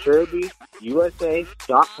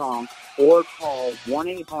AcerbisUSA.com or call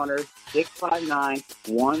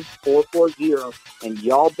 1-800-659-1440, and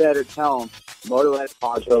y'all better tell them Moto X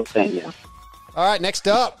Pod Show sent you. All right, next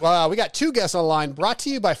up, we got two guests on the line, brought to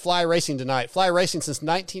you by Fly Racing tonight. Fly Racing since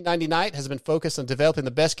 1999 has been focused on developing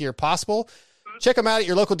the best gear possible. Check them out at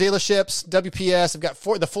your local dealerships, WPS. They've got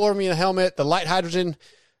the Formula helmet, the light hydrogen,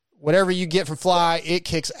 whatever you get from Fly, it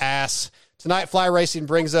kicks ass. Tonight, Fly Racing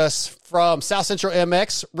brings us from South Central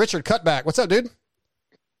MX, Richard Cutback. What's up, dude?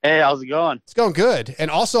 Hey, how's it going? It's going good. And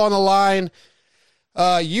also on the line,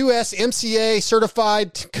 USMCA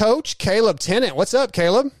certified coach, Caleb Tennant. What's up,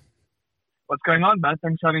 Caleb? What's going on, bud?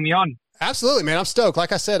 Thanks for having me on. Absolutely, man. I'm stoked.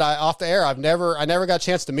 Like I said, off the air, I never got a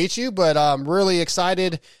chance to meet you, but I'm really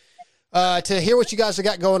excited to hear what you guys have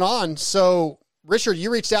got going on. So, Richard,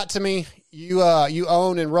 you reached out to me. You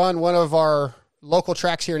own and run one of our local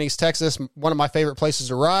tracks here in East Texas, one of my favorite places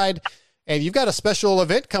to ride, and you've got a special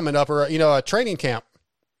event coming up, or a training camp.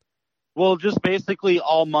 Well, just basically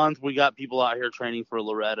all month we got people out here training for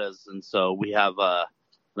Loretta's, and so we have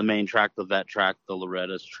the main track, the vet track, the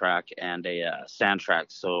Loretta's track, and a sand track.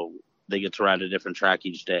 So they get to ride a different track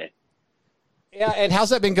each day. Yeah, and how's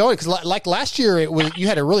that been going? Because like last year, you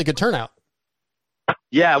had a really good turnout.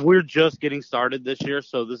 Yeah, we're just getting started this year,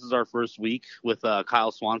 so this is our first week with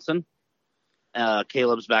Kyle Swanson.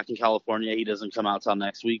 Caleb's back in California. He doesn't come out till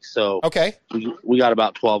next week, so okay. We got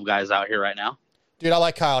about 12 guys out here right now. Dude, I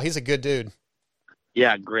like Kyle. He's a good dude.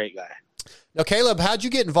 Yeah, great guy. Now, Caleb, how'd you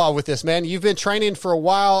get involved with this, man? You've been training for a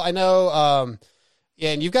while, I know,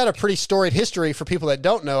 and you've got a pretty storied history for people that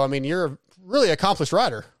don't know. I mean, you're a really accomplished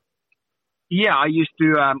rider. Yeah, I used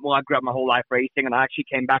to, I grew up my whole life racing, and I actually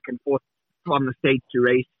came back and forth from the States to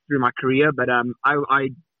race through my career, but I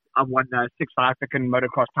won 6 South African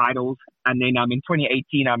motocross titles, and then in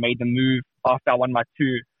 2018, I made the move after I won my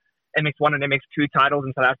 2 MX1 and MX2 titles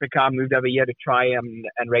in South Africa. I moved over here to try and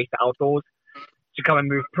race the outdoors, to come and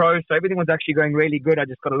move pro. So everything was actually going really good. I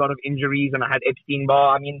just got a lot of injuries and I had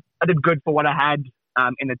Epstein-Barr. I mean, I did good for what I had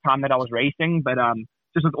in the time that I was racing, but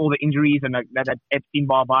just with all the injuries and that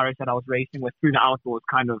Epstein-Barr virus that I was racing with through the outdoors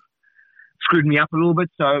kind of screwed me up a little bit.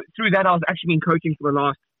 So through that, I was actually been coaching for the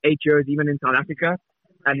last 8 years, even in South Africa.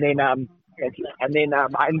 And then I ended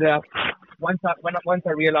up, once I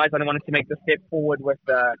realized that I wanted to make the step forward with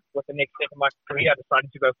the next step in my career, I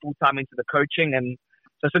decided to go full-time into the coaching. And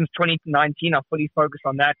so since 2019, I've fully focused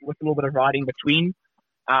on that with a little bit of riding between.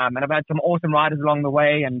 And I've had some awesome riders along the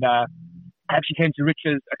way. And I actually came to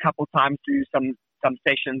Rich's a couple of times to some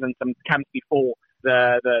sessions and some camps before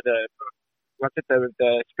the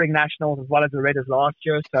Spring Nationals as well as the Redders last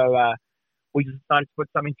year. So we just decided to put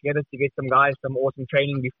something together to get some guys some awesome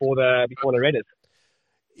training before the Redders.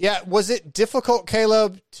 Yeah, was it difficult,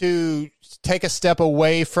 Caleb, to take a step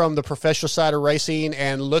away from the professional side of racing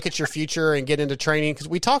and look at your future and get into training? Because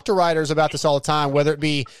we talk to riders about this all the time, whether it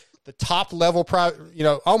be the top level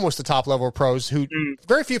almost the top level pros who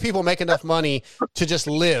very few people make enough money to just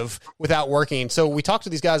live without working. So we talk to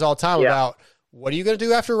these guys all the time about what are you going to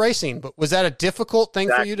do after racing? But was that a difficult thing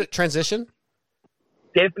for you to transition?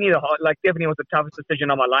 Definitely definitely was the toughest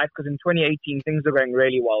decision of my life, because in 2018 things were going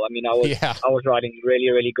really well. I mean, I was riding really,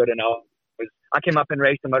 really good, and I came up and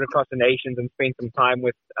raced the Motocross of Nations and spent some time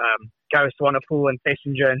with Gareth Swanepoel and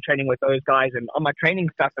Thesiger and training with those guys. And on my training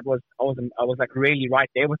stuff, I was like really right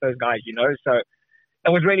there with those guys, you know. So it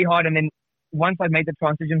was really hard. And then once I made the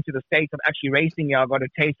transition to the States of actually racing, I got a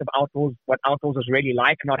taste of outdoors, what outdoors was really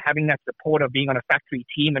like, not having that support of being on a factory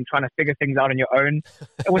team and trying to figure things out on your own.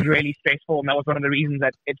 It was really stressful, and that was one of the reasons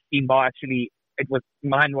that Epstein Barr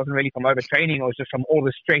mine wasn't really from overtraining. It was just from all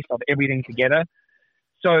the stress of everything together.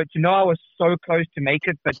 So to know I was so close to make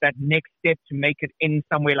it, but that next step to make it in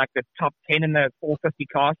somewhere like the top 10 in the 450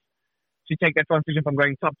 class, to take that transition from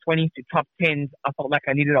going top 20 to top 10s, I felt like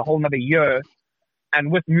I needed a whole nother year. And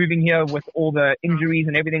with moving here, with all the injuries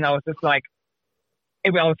and everything, I was just like, I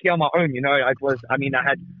was here on my own, you know. I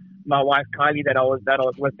had my wife Kylie that I was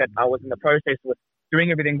with, that I was in the process with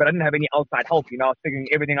doing everything, but I didn't have any outside help, you know. I was figuring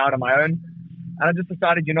everything out on my own. And I just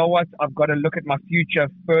decided, you know what, I've got to look at my future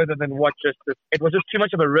further than what it was just too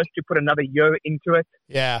much of a risk to put another year into it.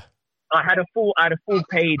 Yeah. I had a full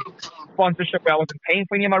paid sponsorship where I wasn't paying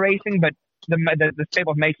for any of my racing, but the step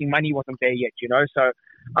of making money wasn't there yet, you know. So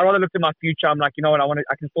I rather looked at my future. I'm like, you know what,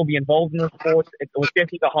 I can still be involved in the sport. It was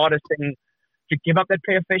definitely the hardest thing to give up that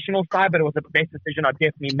professional side, but it was the best decision I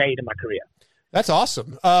definitely made in my career. That's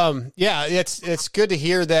awesome. Yeah, it's good to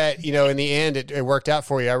hear that, you know, in the end it worked out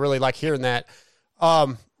for you. I really like hearing that.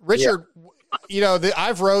 Richard, you know,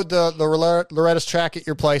 I've rode the Loretta's track at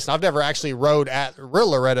your place, and I've never actually rode at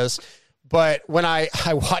real Loretta's, but when I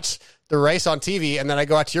watch the race on TV and then I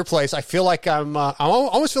go out to your place, I feel like I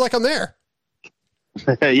almost feel like I'm there.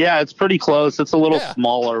 Yeah, it's pretty close. It's a little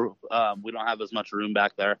smaller. We don't have as much room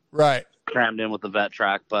back there. Right. Crammed in with the vet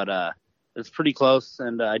track, but it's pretty close.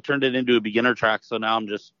 And I turned it into a beginner track, so now I'm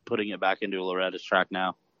just putting it back into a Loretta's track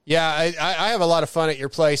now. Yeah, I have a lot of fun at your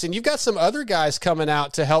place, and you've got some other guys coming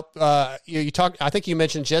out to help. You talk. I think you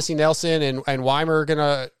mentioned Jesse Nelson and Weimer are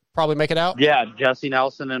gonna probably make it out. Yeah, Jesse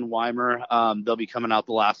Nelson and Weimer. They'll be coming out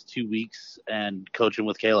the last 2 weeks and coaching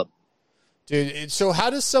with Caleb. Dude, so how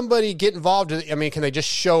does somebody get involved? I mean, can they just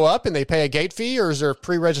show up and they pay a gate fee, or is there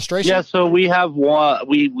pre-registration? Yeah, so we have one.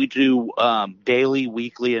 We do daily,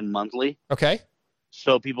 weekly, and monthly. Okay.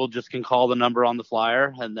 So people just can call the number on the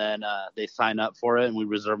flyer, and then they sign up for it, and we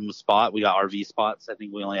reserve them a spot. We got RV spots. I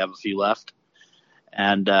think we only have a few left.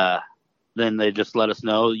 And then they just let us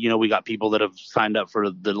know. You know, we got people that have signed up for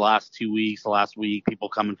the last 2 weeks, the last week, people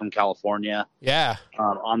coming from California. Yeah.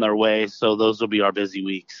 On their way. So those will be our busy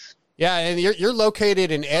weeks. Yeah, and you're located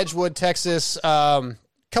in Edgewood, Texas,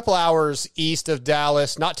 couple hours east of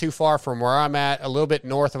Dallas, not too far from where I'm at, a little bit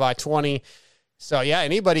north of I-20. So, yeah,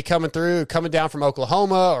 anybody coming down from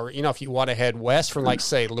Oklahoma, or, you know, if you want to head west from, like,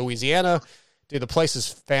 say, Louisiana, dude, the place is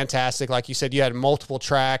fantastic. Like you said, you had multiple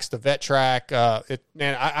tracks, the vet track.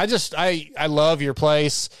 Man, I love your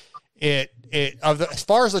place. As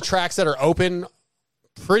far as the tracks that are open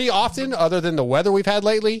pretty often, other than the weather we've had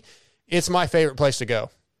lately, it's my favorite place to go.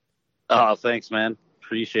 Oh, thanks, man.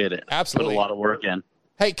 Appreciate it. Absolutely. Put a lot of work in.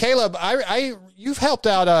 Hey, Caleb, you've helped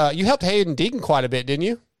out. You helped Hayden Deegan quite a bit, didn't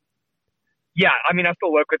you? Yeah, I mean, I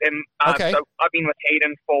still work with him. Okay. So I've been with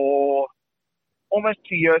Hayden for almost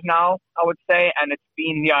 2 years now, I would say, and it's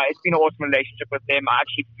been an awesome relationship with him. I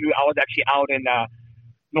was actually out in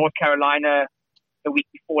North Carolina the week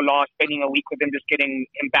before last, spending a week with him, just getting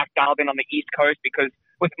him back dialed in on the East Coast, because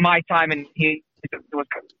with my time in here, it was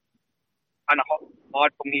kind of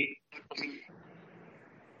hard for me.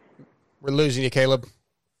 We're losing you, Caleb.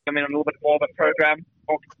 I'm in a little bit more of a program.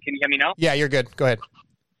 Oh, can you hear me now? Yeah, you're good. Go ahead.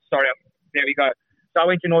 Sorry. There we go. So I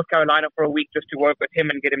went to North Carolina for a week just to work with him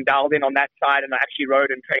and get him dialed in on that side, and I actually rode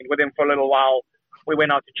and trained with him for a little while. We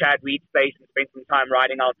went out to Chad Reed's place and spent some time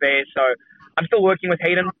riding out there. So I'm still working with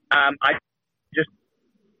Hayden.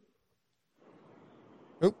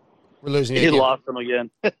 We're losing you. He lost him again.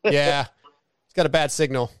 Yeah. He's got a bad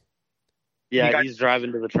signal. Yeah, he's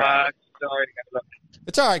driving to the track. Sorry.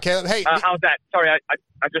 It's all right, Caleb. Hey, how's that? Sorry,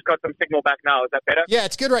 I just got some signal back now. Is that better? Yeah,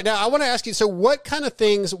 it's good right now. I want to ask you, so what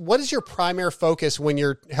is your primary focus when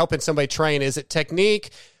you're helping somebody train? Is it technique?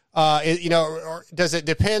 Or does it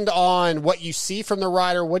depend on what you see from the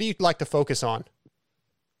rider? What do you like to focus on?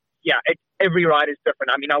 Yeah, every ride is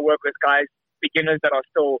different. I mean, I work with guys, beginners that are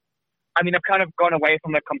still, I mean, I've kind of gone away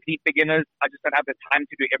from the complete beginners. I just don't have the time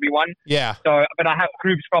to do everyone. Yeah. So, but I have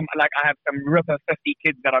groups I have some ripper 50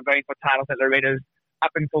 kids that are going for titles at Loretta's, up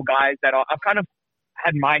until guys that are, I've kind of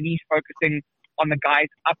had my niche focusing on the guys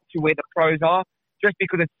up to where the pros are, just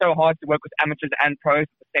because it's so hard to work with amateurs and pros at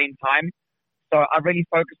the same time. So I really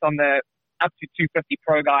focused on the up to 250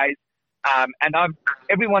 pro guys. And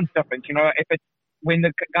everyone's different, you know. If it's when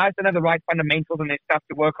the guys don't have the right fundamentals and there's stuff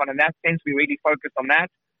to work on, in that sense, we really focus on that.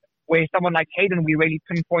 Where someone like Hayden, we really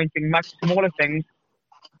pinpointing much smaller things,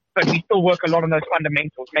 but we still work a lot on those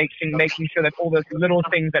fundamentals, making sure that all those little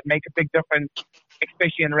things that make a big difference,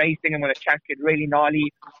 especially in racing and when the tracks get really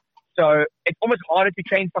gnarly. So it's almost harder to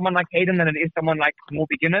train someone like Hayden than it is someone like more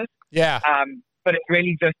beginners. Yeah. But it's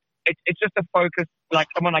really just it's just a focus like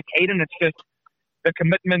someone like Hayden. It's just the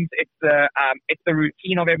commitment. It's the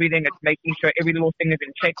routine of everything. It's making sure every little thing is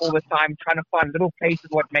in check all the time. Trying to find little places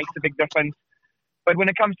what makes a big difference. But when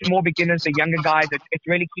it comes to more beginners, the younger guys, it's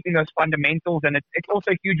really keeping those fundamentals, and it's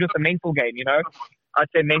also huge with the mental game. You know, I'd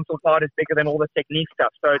say mental part is bigger than all the technique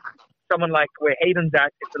stuff. So it's someone like where Hayden's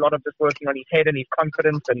at, it's a lot of just working on his head and his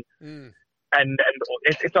confidence and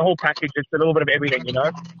it's a whole package. It's a little bit of everything, you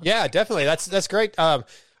know? Yeah, definitely. That's great. I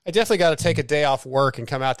definitely got to take a day off work and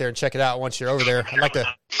come out there and check it out once you're over there. I'd like to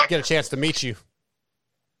get a chance to meet you.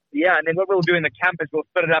 Yeah, and then what we'll do in the camp is we'll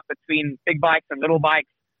split it up between big bikes and little bikes.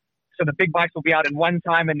 So the big bikes will be out in one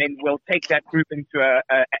time, and then we'll take that group into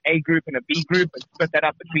a group and a B group and split that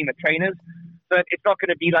up between the trainers. So it's not going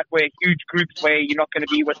to be like we're huge groups where you're not going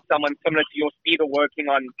to be with someone similar to your speed or working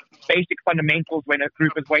on basic fundamentals when a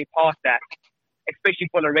group is way past that, especially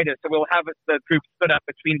for Loretta. So we'll have the group split up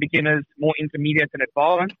between beginners, more intermediate and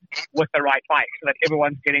advanced with the right bike so that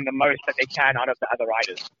everyone's getting the most that they can out of the other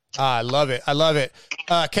riders. I love it. I love it.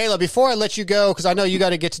 Kayla, before I let you go, because I know you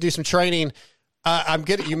got to get to do some training,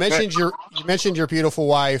 you mentioned your beautiful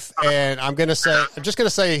wife, and I'm just gonna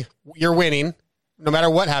say you're winning. No matter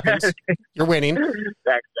what happens, you're winning.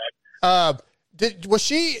 She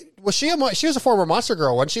was a former Monster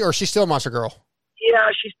Girl, wasn't she, or is she still a Monster Girl? Yeah,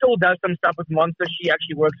 she still does some stuff with Monster. She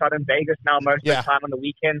actually works out in Vegas now most of the time on the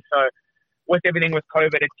weekend. So with everything with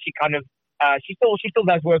COVID, she kind of she still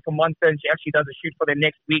does work for Monster, and she actually does a shoot for them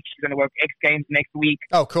next week. She's going to work X Games next week.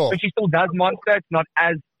 Oh, cool. So she still does Monster. It's not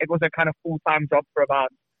as it was a kind of full-time job for about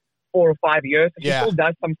 4 or 5 years. So she still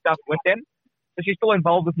does some stuff with them. So she's still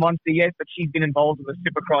involved with Monster, yes, but she's been involved with the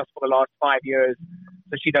Supercross for the last 5 years.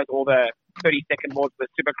 So she does all the 30-second boards for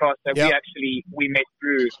the Supercross. So we met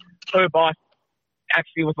through her boss.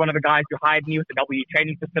 Actually was one of the guys who hired me with the W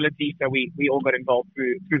training facility, so we all got involved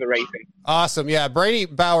through the racing. Awesome. Yeah, Brady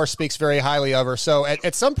Bauer speaks very highly of her. So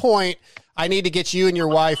at some point, I need to get you and your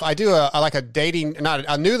wife. I do a dating, not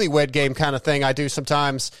a newlywed game kind of thing I do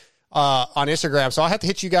sometimes on Instagram. So I'll have to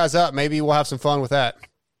hit you guys up. Maybe we'll have some fun with that.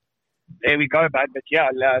 There we go, bud. But yeah,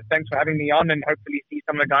 thanks for having me on, and hopefully see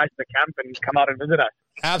some of the guys at the camp and come out and visit us.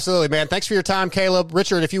 Absolutely, man. Thanks for your time, Caleb.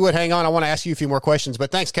 Richard, if you would hang on, I want to ask you a few more questions, but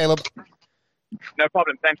thanks, Caleb. No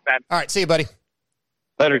problem. Thanks, man. All right. See you, buddy.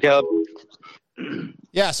 Later, Caleb.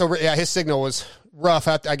 Yeah. So his signal was rough.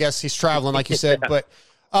 I guess he's traveling, like you said. But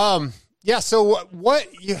yeah. So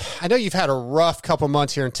I know you've had a rough couple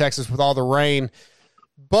months here in Texas with all the rain,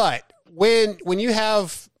 but when you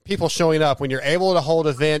have people showing up, when you're able to hold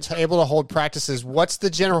events, able to hold practices, what's the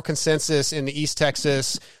general consensus in the East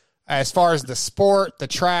Texas as far as the sport, the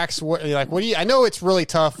tracks? I know it's really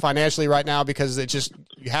tough financially right now because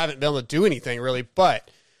you haven't been able to do anything really, but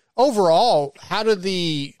overall, how do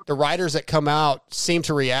the riders that come out seem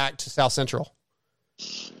to react to South Central?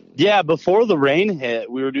 Yeah, before the rain hit,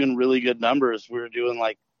 we were doing really good numbers. We were doing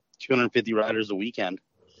like 250 riders a weekend.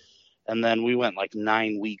 And then we went like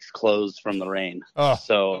 9 weeks closed from the rain. Oh.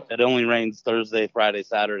 So it only rains Thursday, Friday,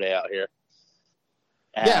 Saturday out here.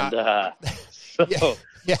 And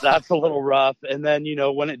that's a little rough. And then,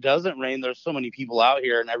 when it doesn't rain, there's so many people out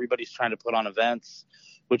here and everybody's trying to put on events,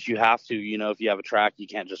 which you have to, if you have a track, you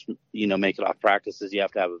can't just, make it off practices. You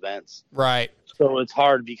have to have events. Right. So it's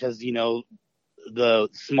hard because, the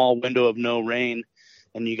small window of no rain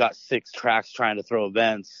and you got 6 tracks trying to throw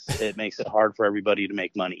events, it makes it hard for everybody to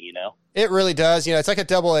make money, It really does. It's like a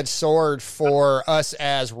double-edged sword for us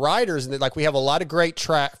as riders. And like we have a lot of great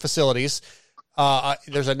track facilities.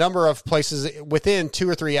 There's a number of places within 2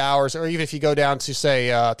 or 3 hours, or even if you go down to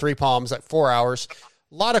say 3 Palms at 4 hours,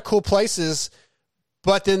 a lot of cool places,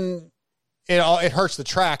 but then it hurts the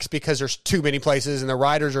tracks because there's too many places and the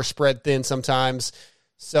riders are spread thin sometimes.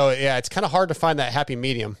 So yeah, it's kind of hard to find that happy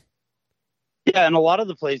medium. Yeah, and a lot of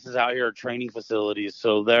the places out here are training facilities,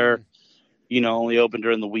 so they're, only open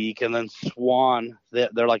during the week. And then Swan,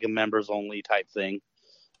 they're like a members-only type thing.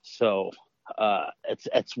 So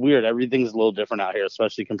it's weird. Everything's a little different out here,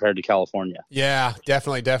 especially compared to California. Yeah,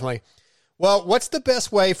 definitely. Well, what's the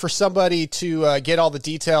best way for somebody to get all the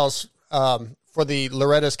details for the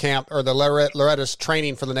Loretta's camp or the Loretta's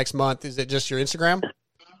training for the next month? Is it just your Instagram?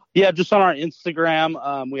 Yeah, just on our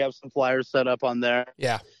Instagram. We have some flyers set up on there.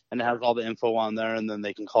 Yeah. And it has all the info on there, and then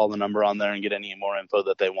they can call the number on there and get any more info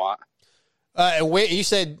that they want. You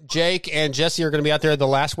said Jake and Jesse are going to be out there the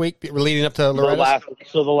last week leading up to Loretta's?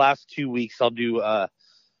 The last 2 weeks I'll do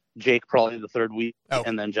Jake probably the third week,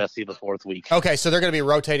 and then Jesse the fourth week. Okay, so they're going to be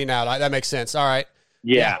rotating out. That makes sense. All right.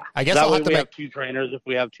 Yeah. I guess that I'll way have to we make have 2 trainers. If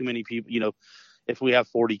we have too many people, if we have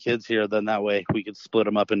 40 kids here, then that way we could split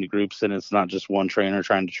them up into groups, and it's not just one trainer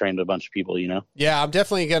trying to train a bunch of people, Yeah, I'm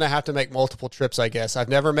definitely going to have to make multiple trips, I guess. I've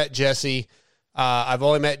never met Jesse. I've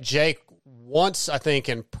only met Jake once, I think,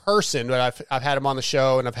 in person, but I've had him on the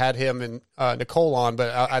show, and I've had him and Nicole on, but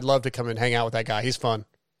I'd love to come and hang out with that guy. He's fun.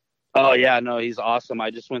 Oh, yeah, no, he's awesome.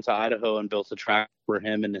 I just went to Idaho and built a track for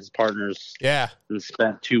him and his partners. Yeah. And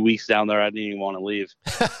spent 2 weeks down there. I didn't even want to leave.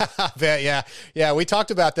 Yeah, we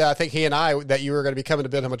talked about that. I think he and I, that you were going to be coming to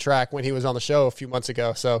build him a track when he was on the show a few months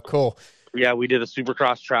ago. So, cool. Yeah, we did a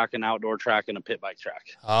supercross track, an outdoor track, and a pit bike track.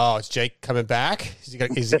 Oh, is Jake coming back?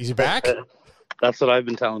 Is he back? That's what I've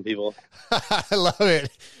been telling people. I love it.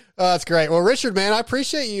 Oh, that's great. Well, Richard, man, I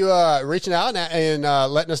appreciate you reaching out and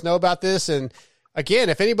letting us know about this. And again,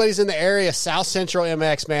 if anybody's in the area, South Central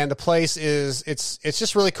MX, man, the place it's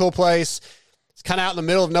just a really cool place. It's kind of out in the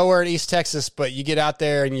middle of nowhere in East Texas, but you get out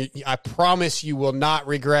there and I promise you will not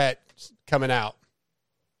regret coming out.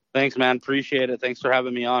 Thanks, man. Appreciate it. Thanks for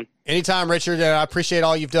having me on. Anytime, Richard. I appreciate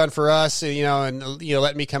all you've done for us, and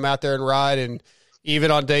letting me come out there and ride. And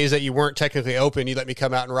even on days that you weren't technically open, you let me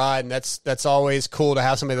come out and ride. And that's always cool to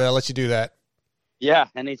have somebody that'll let you do that. Yeah,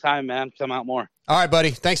 anytime, man. Come out more. All right,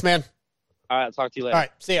 buddy. Thanks, man. All right, I'll talk to you later. All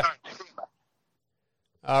right, see ya.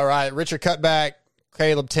 All right, Richard Cutback,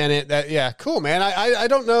 Caleb Tennant. Cool, man. I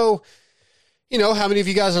don't know, how many of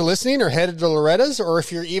you guys are listening or headed to Loretta's, or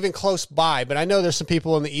if you're even close by. But I know there's some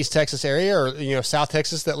people in the East Texas area or South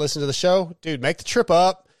Texas that listen to the show. Dude, make the trip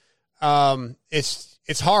up.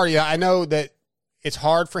 It's hard. Yeah, I know that it's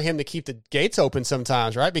hard for him to keep the gates open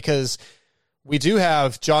sometimes, right? Because we do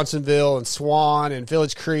have Johnsonville and Swan and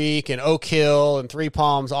Village Creek and Oak Hill and Three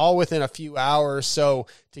Palms all within a few hours. So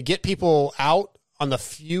to get people out on the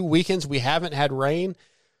few weekends we haven't had rain,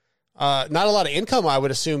 not a lot of income, I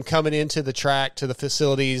would assume, coming into the track, to the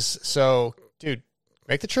facilities. So, dude,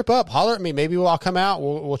 make the trip up. Holler at me. Maybe I'll come out.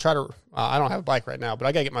 We'll try to I don't have a bike right now, but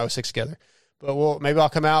I got to get my 06 together. But maybe I'll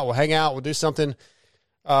come out. We'll hang out. We'll do something.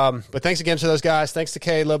 But thanks again to those guys. Thanks to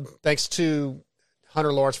Caleb. Thanks to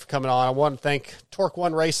Hunter Lawrence for coming on. I want to thank Torque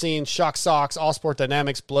One Racing, Shock Socks, All Sport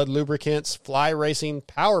Dynamics, Blood Lubricants, Fly Racing,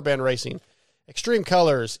 Power Bend Racing, Extreme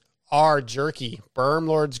Colors, R Jerky, Berm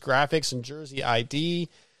Lords Graphics and Jersey ID,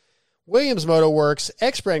 Williams Moto Works,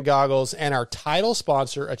 X Brand Goggles, and our title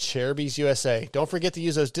sponsor, Acerbis USA. Don't forget to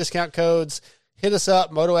use those discount codes. Hit us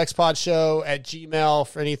up, MotoXPodShow@gmail.com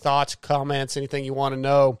for any thoughts, comments, anything you want to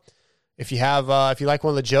know. If you have, if you like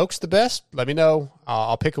one of the jokes the best, let me know.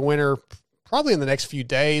 I'll pick a winner probably in the next few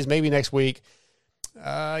days, maybe next week.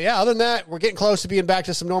 Other than that, we're getting close to being back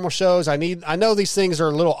to some normal shows. I know these things are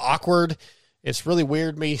a little awkward. It's really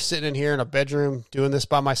weird me sitting in here in a bedroom doing this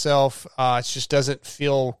by myself. It just doesn't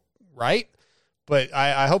feel right. But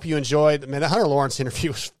I hope you enjoyed. Man, the Hunter Lawrence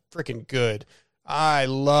interview was freaking good. I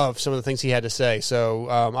love some of the things he had to say. So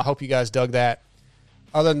I hope you guys dug that.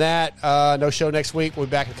 Other than that, no show next week. We'll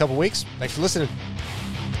be back in a couple weeks. Thanks for listening.